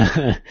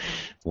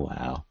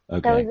 Wow.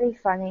 Okay. That would be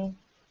funny.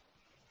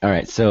 All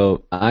right,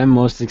 so I'm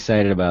most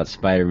excited about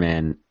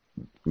Spider-Man,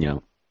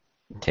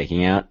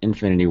 taking out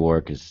Infinity War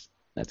because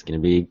that's going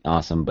to be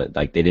awesome, but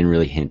they didn't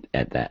really hint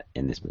at that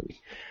in this movie.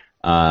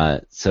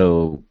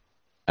 So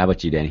how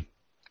about you, Danny?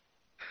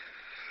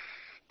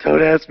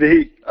 Don't ask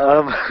me.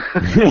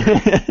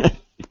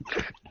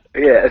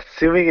 Yeah,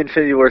 assuming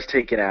Infinity War's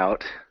taken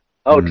out.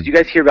 Oh, did you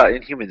guys hear about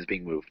Inhumans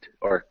being moved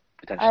or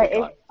potentially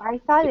gone? I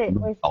thought it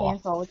was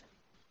canceled.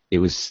 It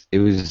was.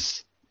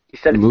 He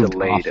said it's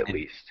delayed at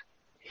least.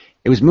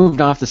 It was moved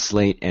off the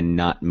slate and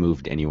not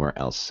moved anywhere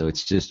else, so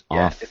it's just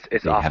off.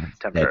 It's off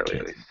temporarily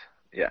at least.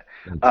 Yeah.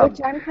 Which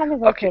I'm kind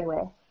of okay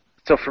with.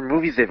 So for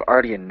movies they've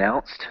already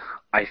announced,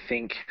 I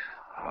think.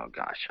 Oh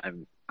gosh,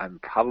 I'm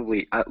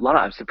probably Lana.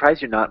 I'm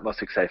surprised you're not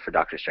most excited for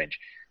Doctor Strange.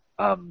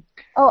 I'm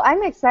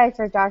excited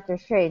for Doctor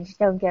Strange.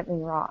 Don't get me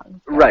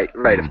wrong.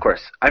 Right, of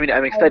course. I mean,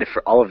 I'm excited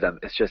for all of them.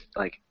 It's just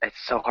like it's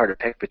so hard to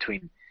pick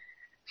between.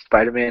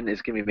 Spider-Man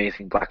is gonna be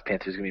amazing. Black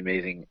Panther is gonna be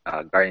amazing.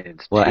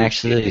 Guardians. Well,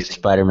 actually,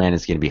 Spider-Man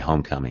is gonna be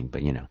Homecoming,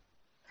 but you know.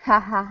 Ha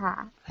ha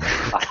ha.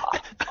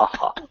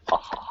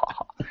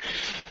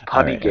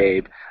 Punny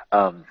Gabe.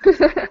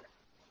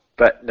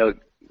 But no,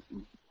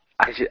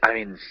 I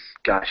mean,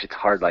 gosh, it's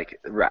hard. Like,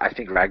 I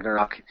think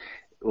Ragnarok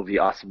will be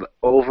awesome. But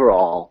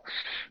overall,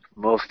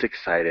 most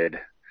excited.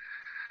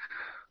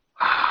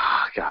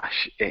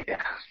 Gosh,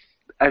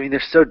 I mean, they're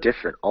so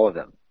different, all of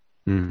them.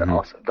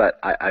 Mm-hmm. But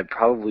I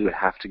probably would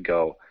have to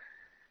go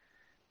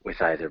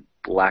with either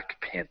Black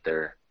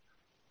Panther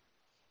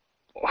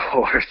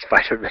or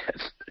Spider-Man.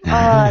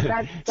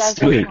 That's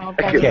sweet.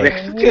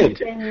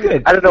 Good.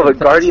 I don't know, but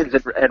Guardians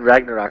and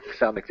Ragnarok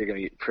sound like they're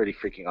going to be pretty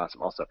freaking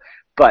awesome also.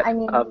 But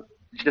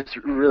just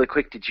really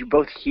quick, did you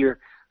both hear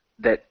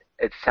that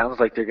it sounds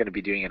like they're going to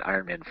be doing an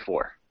Iron Man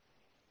 4?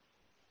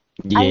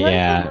 Yeah. I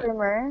heard some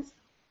rumors.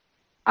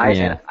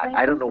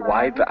 I don't know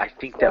why, but I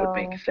think that would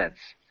make sense.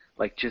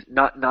 Like, just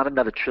not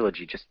another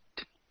trilogy, just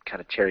to kind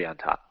of cherry on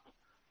top.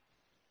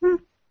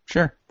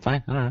 Sure,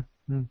 fine. I don't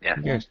know. Yeah.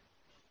 Who cares?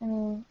 I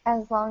mean,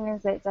 as long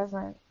as it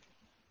doesn't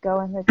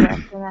go in the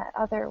direction that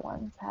other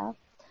ones have.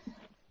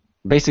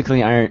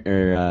 Basically,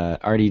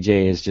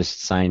 RDJ has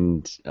just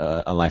signed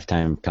a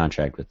lifetime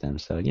contract with them,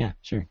 so yeah,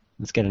 sure.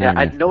 Let's get an Iron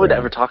Man. No one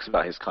ever talks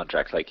about his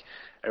contract. Like,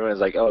 everyone's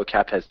like, oh,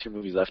 Cap has 2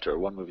 movies left or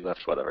 1 movie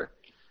left, whatever.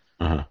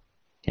 Uh-huh.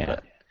 Yeah.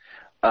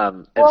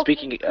 And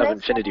speaking of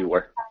Infinity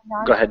War,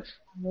 go ahead.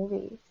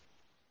 Movies.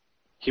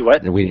 He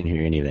what? We didn't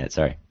hear any of that,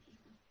 sorry.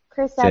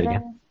 Chris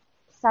Evans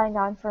signed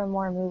on for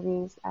more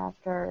movies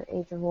after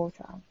Age of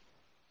Ultron.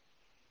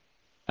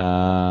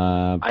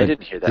 I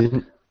didn't hear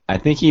that. I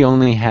think he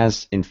only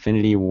has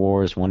Infinity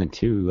Wars 1 and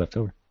 2 left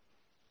over.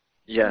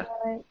 Yeah.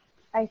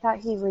 I thought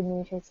he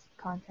renewed his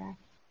contract.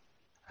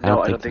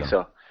 No, I don't think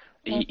so.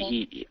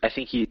 I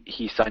think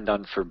he signed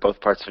on for both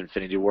parts of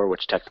Infinity War,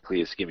 which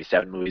technically is going to be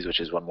 7 movies, which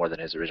is 1 more than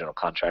his original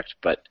contract.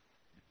 But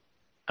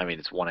I mean,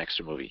 it's 1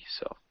 extra movie.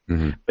 So,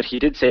 But he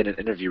did say in an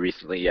interview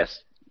recently.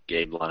 Yes,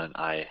 Gabe, Lana, and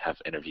I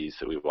have interviews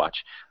that we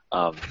watch.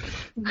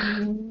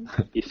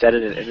 He said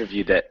in an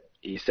interview that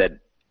he said,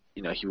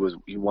 you know,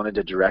 he wanted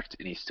to direct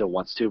and he still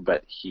wants to,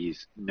 but he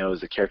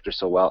knows the character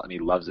so well and he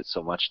loves it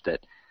so much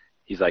that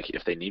he's like,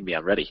 if they need me,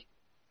 I'm ready.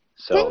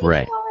 So didn't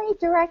he already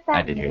direct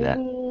that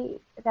movie,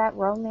 that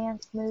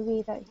romance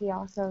movie that he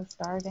also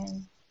starred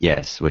in?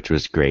 Yes, which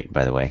was great,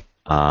 by the way.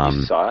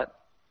 You saw it?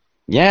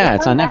 Yeah,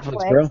 it's on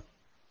Netflix, bro.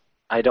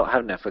 I don't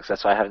have Netflix,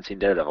 that's why I haven't seen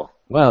Daredevil.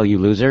 Well, you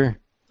loser.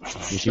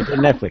 You should get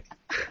Netflix.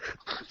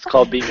 It's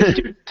called being a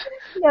student.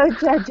 No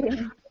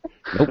judging.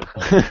 Nope.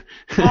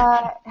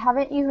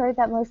 Haven't you heard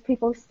that most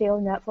people steal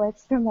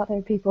Netflix from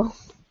other people?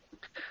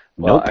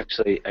 Well, nope.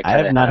 Actually, I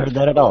have not heard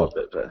that at all.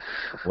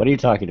 What are you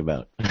talking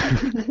about?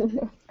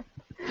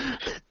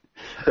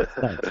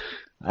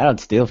 I don't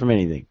steal from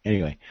anything.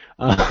 Anyway.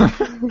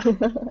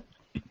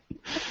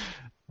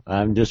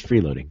 I'm just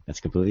freeloading. That's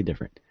completely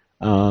different.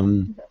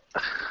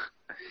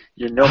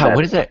 You're nomad.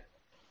 What is that?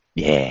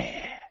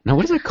 Yeah. No,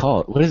 what is it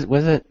called? What's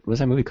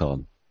that movie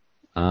called?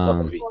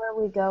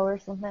 Before We Go or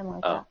something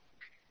like that.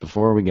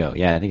 Before We Go.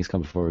 Yeah, I think it's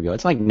called Before We Go.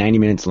 It's like 90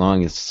 minutes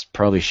long. It's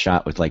probably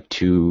shot with like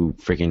 2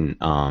 freaking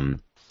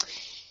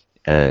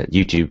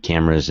YouTube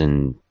cameras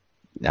and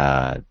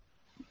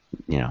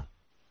you know,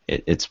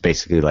 it's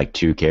basically like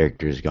 2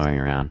 characters going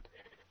around.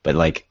 But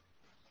like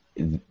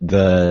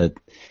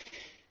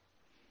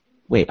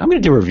wait, I'm gonna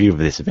do a review of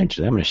this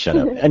eventually. I'm gonna shut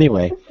up.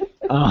 Anyway,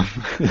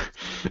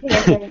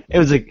 it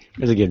was a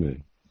good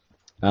movie.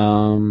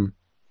 Well,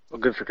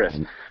 good for Chris.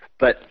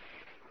 But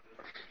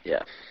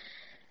yeah.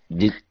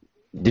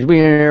 Did we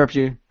interrupt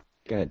you?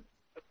 Go ahead.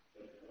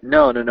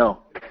 No. I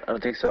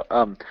don't think so.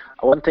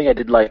 One thing I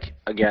did like,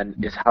 again,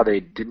 is how they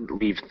didn't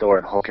leave Thor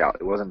and Hulk out.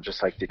 It wasn't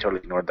just like they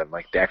totally ignored them.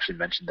 Like, they actually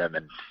mentioned them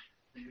and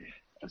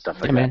stuff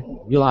like that. Yeah, man.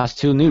 You lost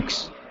 2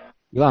 nukes.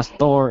 You lost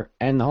Thor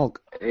and the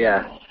Hulk.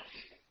 Yeah.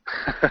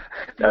 That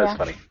was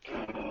funny.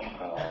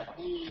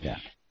 Yeah.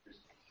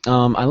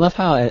 I love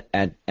how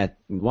at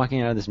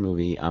walking out of this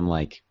movie, I'm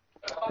like,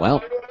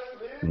 well,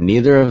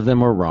 neither of them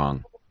were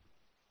wrong.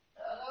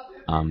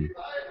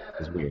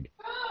 It's weird.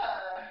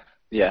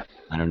 Yeah.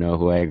 I don't know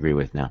who I agree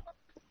with now.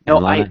 No,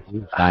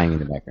 dying in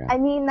the background. I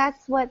mean,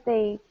 that's what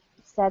they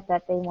said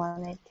that they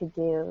wanted to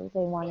do.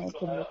 They wanted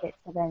to make it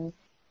so then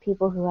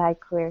people who had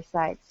clear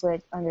sides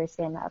would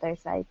understand the other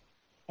side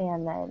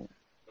and then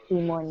be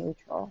more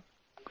neutral.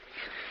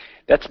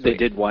 That's what they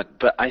did want,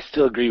 but I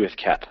still agree with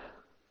Cap.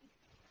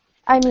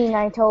 I mean,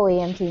 I totally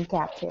am Team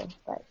Cap too,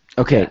 but.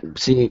 Okay,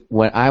 see,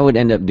 what I would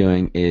end up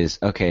doing is,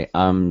 okay,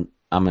 I'm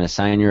gonna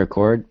sign your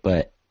accord,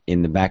 but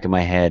in the back of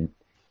my head,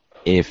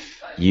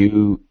 if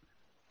you,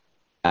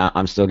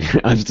 I'm still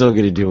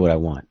gonna do what I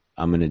want.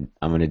 I'm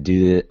gonna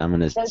do it. I'm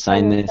gonna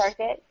sign this,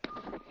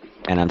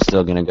 and I'm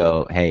still gonna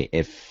go. Hey,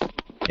 if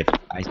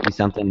I see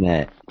something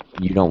that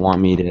you don't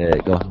want me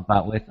to go help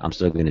out with, I'm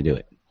still gonna do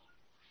it.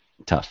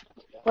 Tough.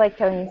 Like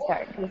Tony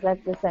Stark, because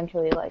that's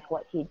essentially like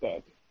what he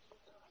did.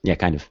 Yeah,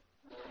 kind of.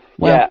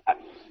 Well, yeah.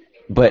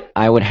 But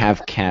I would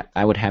have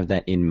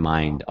that in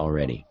mind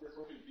already.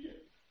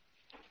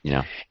 You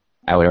know,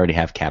 I would already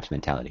have Cap's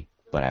mentality,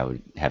 but I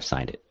would have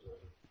signed it.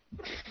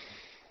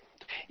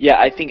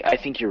 Yeah, I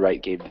think you're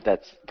right, Gabe.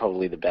 That's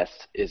probably the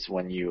best is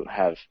when you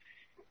have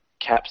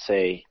Cap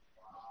say,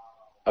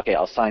 "Okay,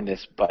 I'll sign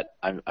this, but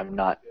I'm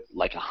not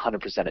like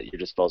 100% at your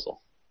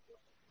disposal."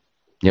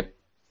 Yep.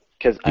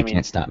 Because you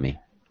can't stop me.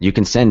 You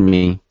can send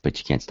me, but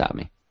you can't stop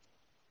me.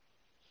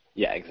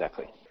 Yeah,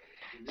 exactly.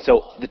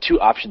 So the two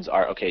options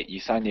are, okay, you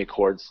sign the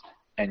accords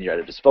and you're at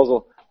our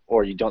disposal,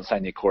 or you don't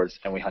sign the accords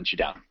and we hunt you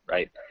down,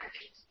 right?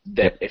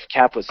 That if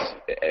Cap was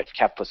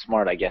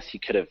smart, I guess he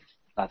could have,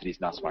 not that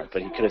he's not smart,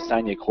 but he could have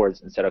signed the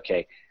accords and said,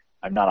 okay,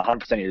 I'm not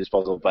 100% at your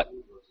disposal, but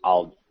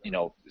I'll,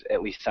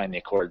 at least sign the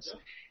accords.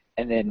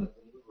 And then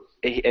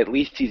at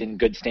least he's in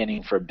good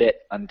standing for a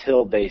bit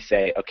until they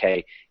say,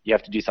 okay, you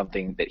have to do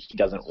something that he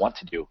doesn't want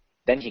to do.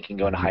 Then he can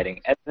go into hiding,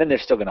 and then they're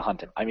still going to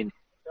hunt him. I mean,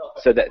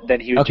 so that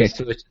then he would so it's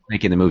just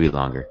making the movie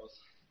longer.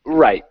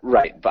 Right.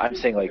 But I'm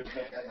saying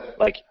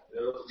like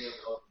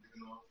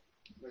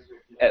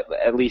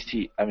at least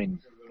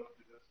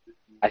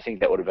I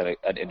think that would have been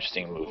an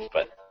interesting move,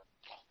 but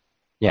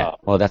yeah.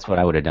 Well, that's what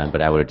I would have done,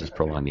 but I would have just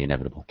prolonged the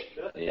inevitable.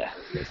 Yeah,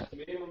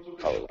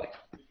 probably.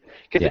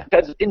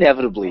 Because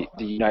inevitably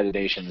the United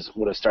Nations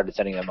would have started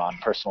sending them on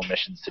personal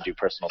missions to do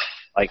personal,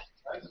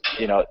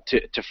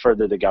 to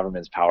further the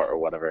government's power or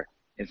whatever,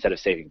 instead of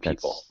saving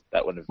people.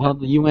 That would have. Well,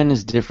 the UN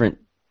is different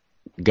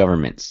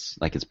governments,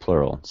 like it's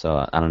plural,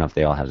 so I don't know if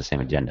they all have the same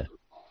agenda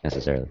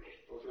necessarily.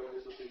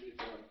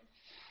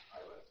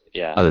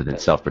 Yeah. Other than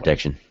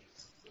self-protection.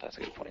 That's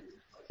a good point.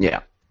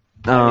 Yeah.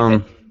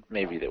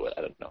 Maybe they would.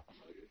 I don't know.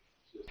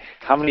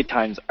 How many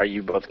times are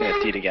you both going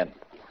to see it again?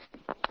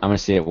 I'm going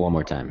to see it one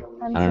more time.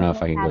 I don't know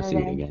if I can go see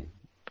it again.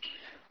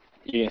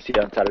 You going to see it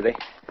on Saturday?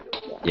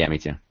 Yeah, me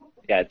too.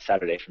 Yeah, it's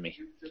Saturday for me.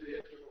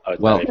 Oh,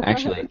 well, Saturday.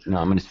 Actually, no,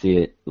 I'm going to see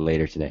it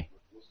later today.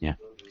 Yeah.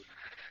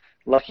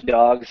 Lucky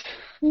dogs.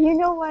 You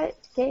know what,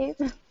 Gabe?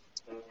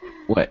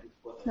 What?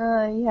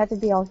 You have to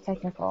be all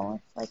technical.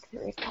 It's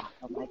like 3 o'clock.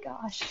 Oh my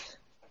gosh.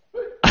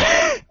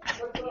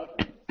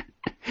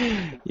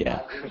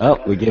 Yeah. Oh,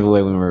 we gave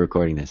away when we were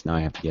recording this. Now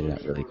I have to get it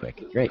up really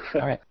quick. Great.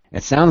 All right.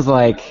 It sounds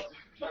like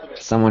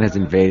someone has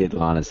invaded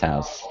Lana's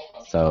house.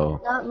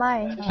 So. Not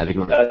mine. I think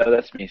no,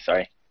 that's me.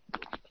 Sorry.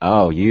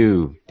 Oh,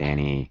 you,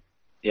 Danny.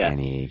 Yeah.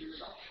 Danny.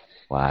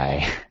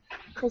 Why?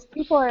 Because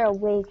people are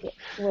awake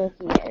with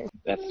you.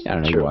 That's I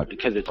don't know, true.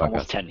 Because it's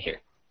almost 10 here.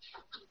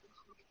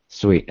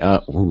 Sweet.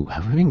 Have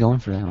we been going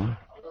for that long?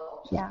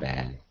 This Yeah. is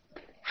bad.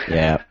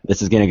 Yeah.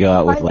 This is gonna go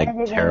out with like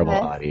terrible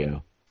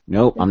audio.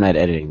 Nope, I'm not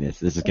editing this.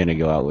 This is gonna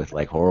go out with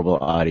like horrible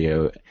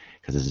audio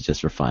because this is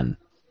just for fun.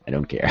 I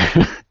don't care.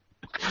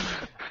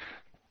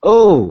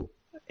 Oh,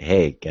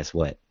 hey, guess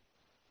what?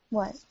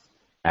 What?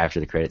 After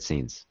the credit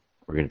scenes,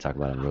 we're gonna talk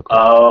about them real quick.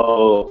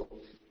 Oh.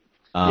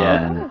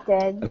 Yeah.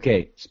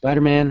 Okay,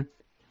 Spider-Man.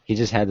 He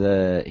just has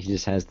the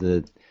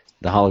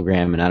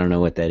hologram, and I don't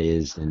know what that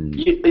is. And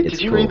did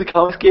you read the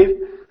comics, Gabe?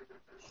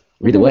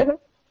 Read the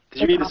what?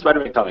 Did you read the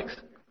Spider-Man comics?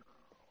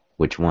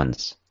 Which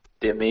ones?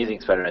 The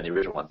Amazing Spider-Man, the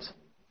original ones.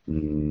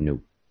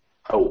 No.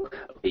 Oh,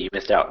 okay, you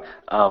missed out.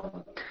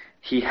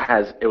 He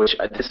has,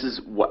 this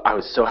is what I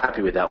was so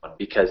happy with that one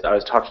because I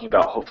was talking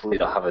about hopefully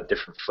they'll have a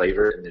different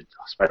flavor in the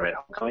Spider-Man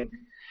Homecoming,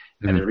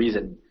 and the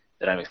reason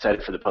that I'm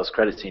excited for the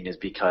post-credit scene is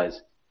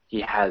because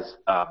he has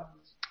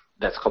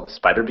that's called the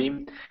Spider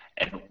Beam,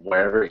 and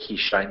wherever he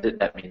shines it,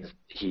 that means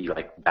he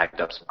like backed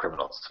up some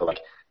criminals. So like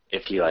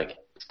if he like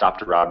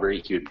stopped a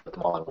robbery, he would put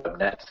them all in web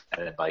nets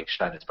and then like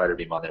shine the Spider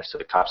Beam on there so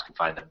the cops could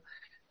find them,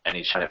 and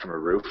he'd shine it from a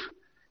roof,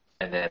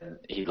 and then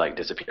he'd like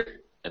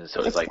disappear. And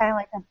so it's like kind of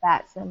like a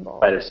bat symbol.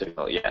 Spider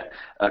signal, yeah,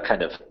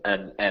 kind of.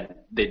 And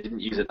they didn't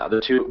use it in the other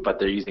two, but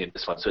they're using it in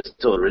this one, so it's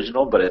still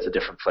original, but it's a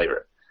different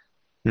flavor.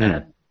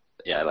 And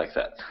yeah, I like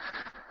that.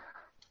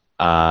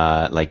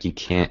 Like you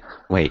can't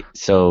wait.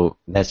 So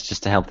that's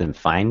just to help them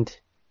find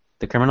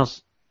the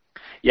criminals?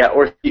 Yeah,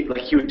 or he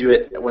would do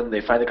it when they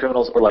find the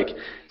criminals, or like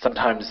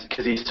sometimes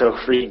because he's so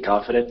free and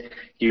confident,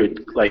 he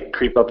would like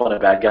creep up on a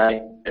bad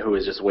guy who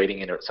was just waiting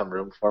in some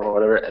room for him or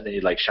whatever, and then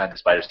he'd like shine the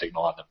spider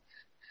signal on them.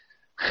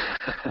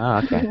 Oh,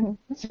 okay.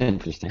 That's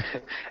interesting.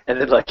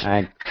 And then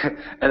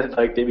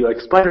they'd be like,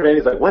 Spider-Man.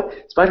 He's like, what?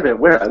 Spider-Man?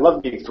 Where? I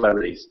love meeting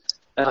celebrities.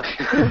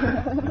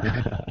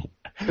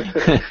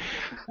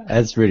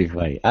 That's pretty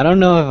funny. I don't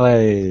know if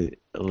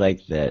I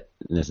like that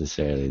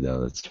necessarily, though.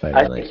 That's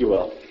I think you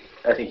will.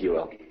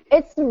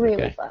 It's really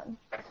Okay. fun.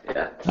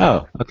 Yeah.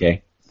 Oh,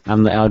 okay.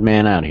 I'm the odd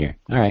man out here.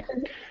 All right.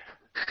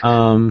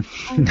 I'm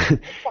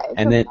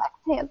And then Black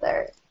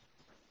Panther.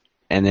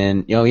 and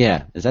then oh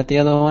yeah, is that the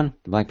other one?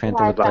 The Black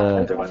Panther Yeah, with that Black was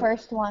Panther the one.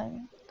 first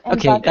one. And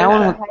Okay, Bucky that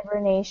one. was in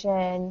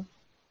hibernation.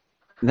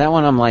 That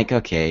one I'm like,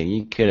 okay,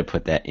 you could have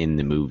put that in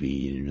the movie.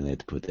 You didn't really have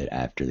to put that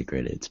after the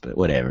credits, but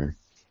whatever.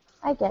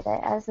 I get it,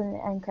 as an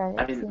end credit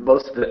I mean, scene.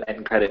 most of the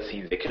end credit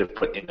scenes they could have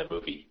put in the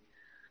movie.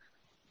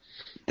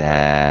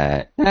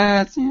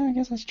 That's yeah, I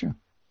guess that's true.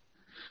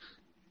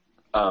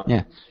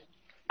 Yeah.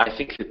 I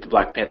think that the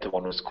Black Panther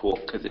one was cool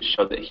because it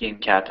showed that he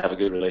and Cap have a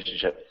good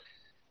relationship,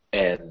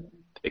 and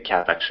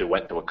Cap actually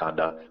went to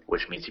Wakanda,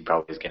 which means he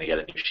probably is going to get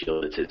a new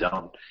shield that's his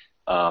own.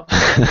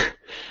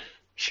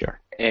 Sure.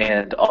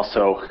 And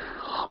also,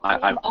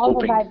 I'm all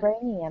hoping. the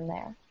vibranium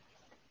there.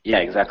 Yeah,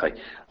 exactly.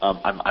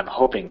 I'm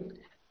hoping.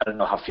 I don't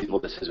know how feasible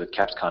this is with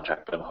Cap's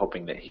contract, but I'm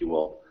hoping that he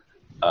will.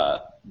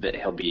 That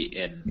he'll be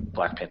in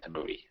Black Panther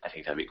movie. I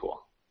think that'd be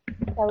cool.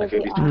 That would Like, be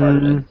he'd be part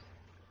of it. awesome.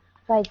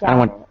 Like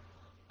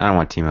I don't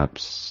want team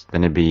ups.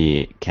 Then it'd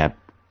be Cap.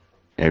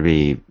 It'd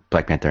be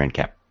Black Panther and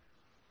Cap.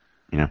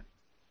 You know,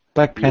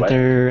 Black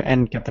Panther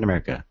and Captain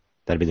America.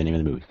 That'd be the name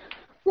of the movie.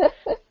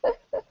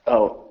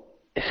 Oh,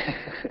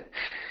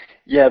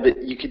 yeah,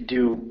 but you could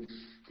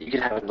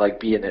have him like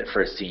be in it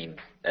for a scene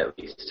at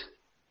least.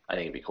 I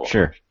think it'd be cool.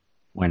 Sure,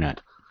 why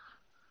not?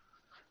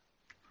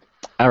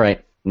 All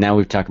right, now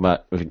we've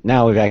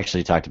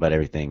actually talked about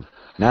everything.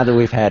 Now that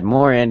we've had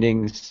more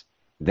endings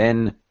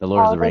than the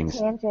Lord of the Rings.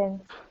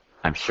 Tangents.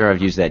 I'm sure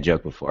I've used that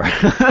joke before,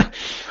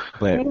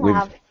 but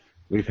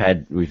we've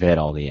had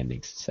all the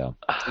endings. So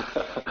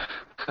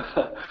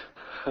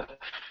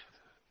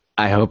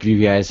I hope you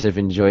guys have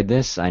enjoyed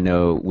this. I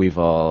know we've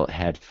all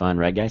had fun,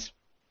 right, guys?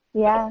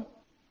 Yeah.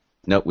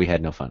 Nope, we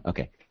had no fun.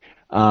 Okay.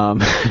 I'm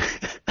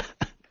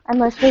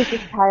mostly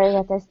just tired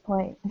at this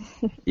point.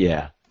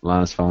 Yeah,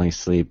 Lana's falling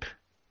asleep.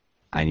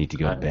 I need to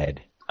go to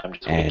bed. I'm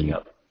just waking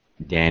up.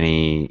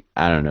 Danny,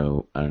 I don't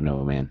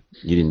know, man.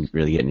 You didn't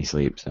really get any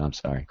sleep, so I'm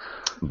sorry.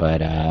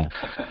 But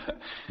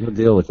we'll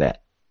deal with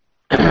that.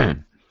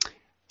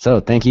 So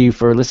thank you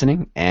for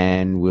listening,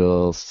 and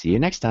we'll see you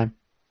next time.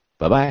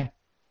 Bye-bye.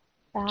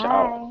 Bye.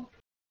 Ciao.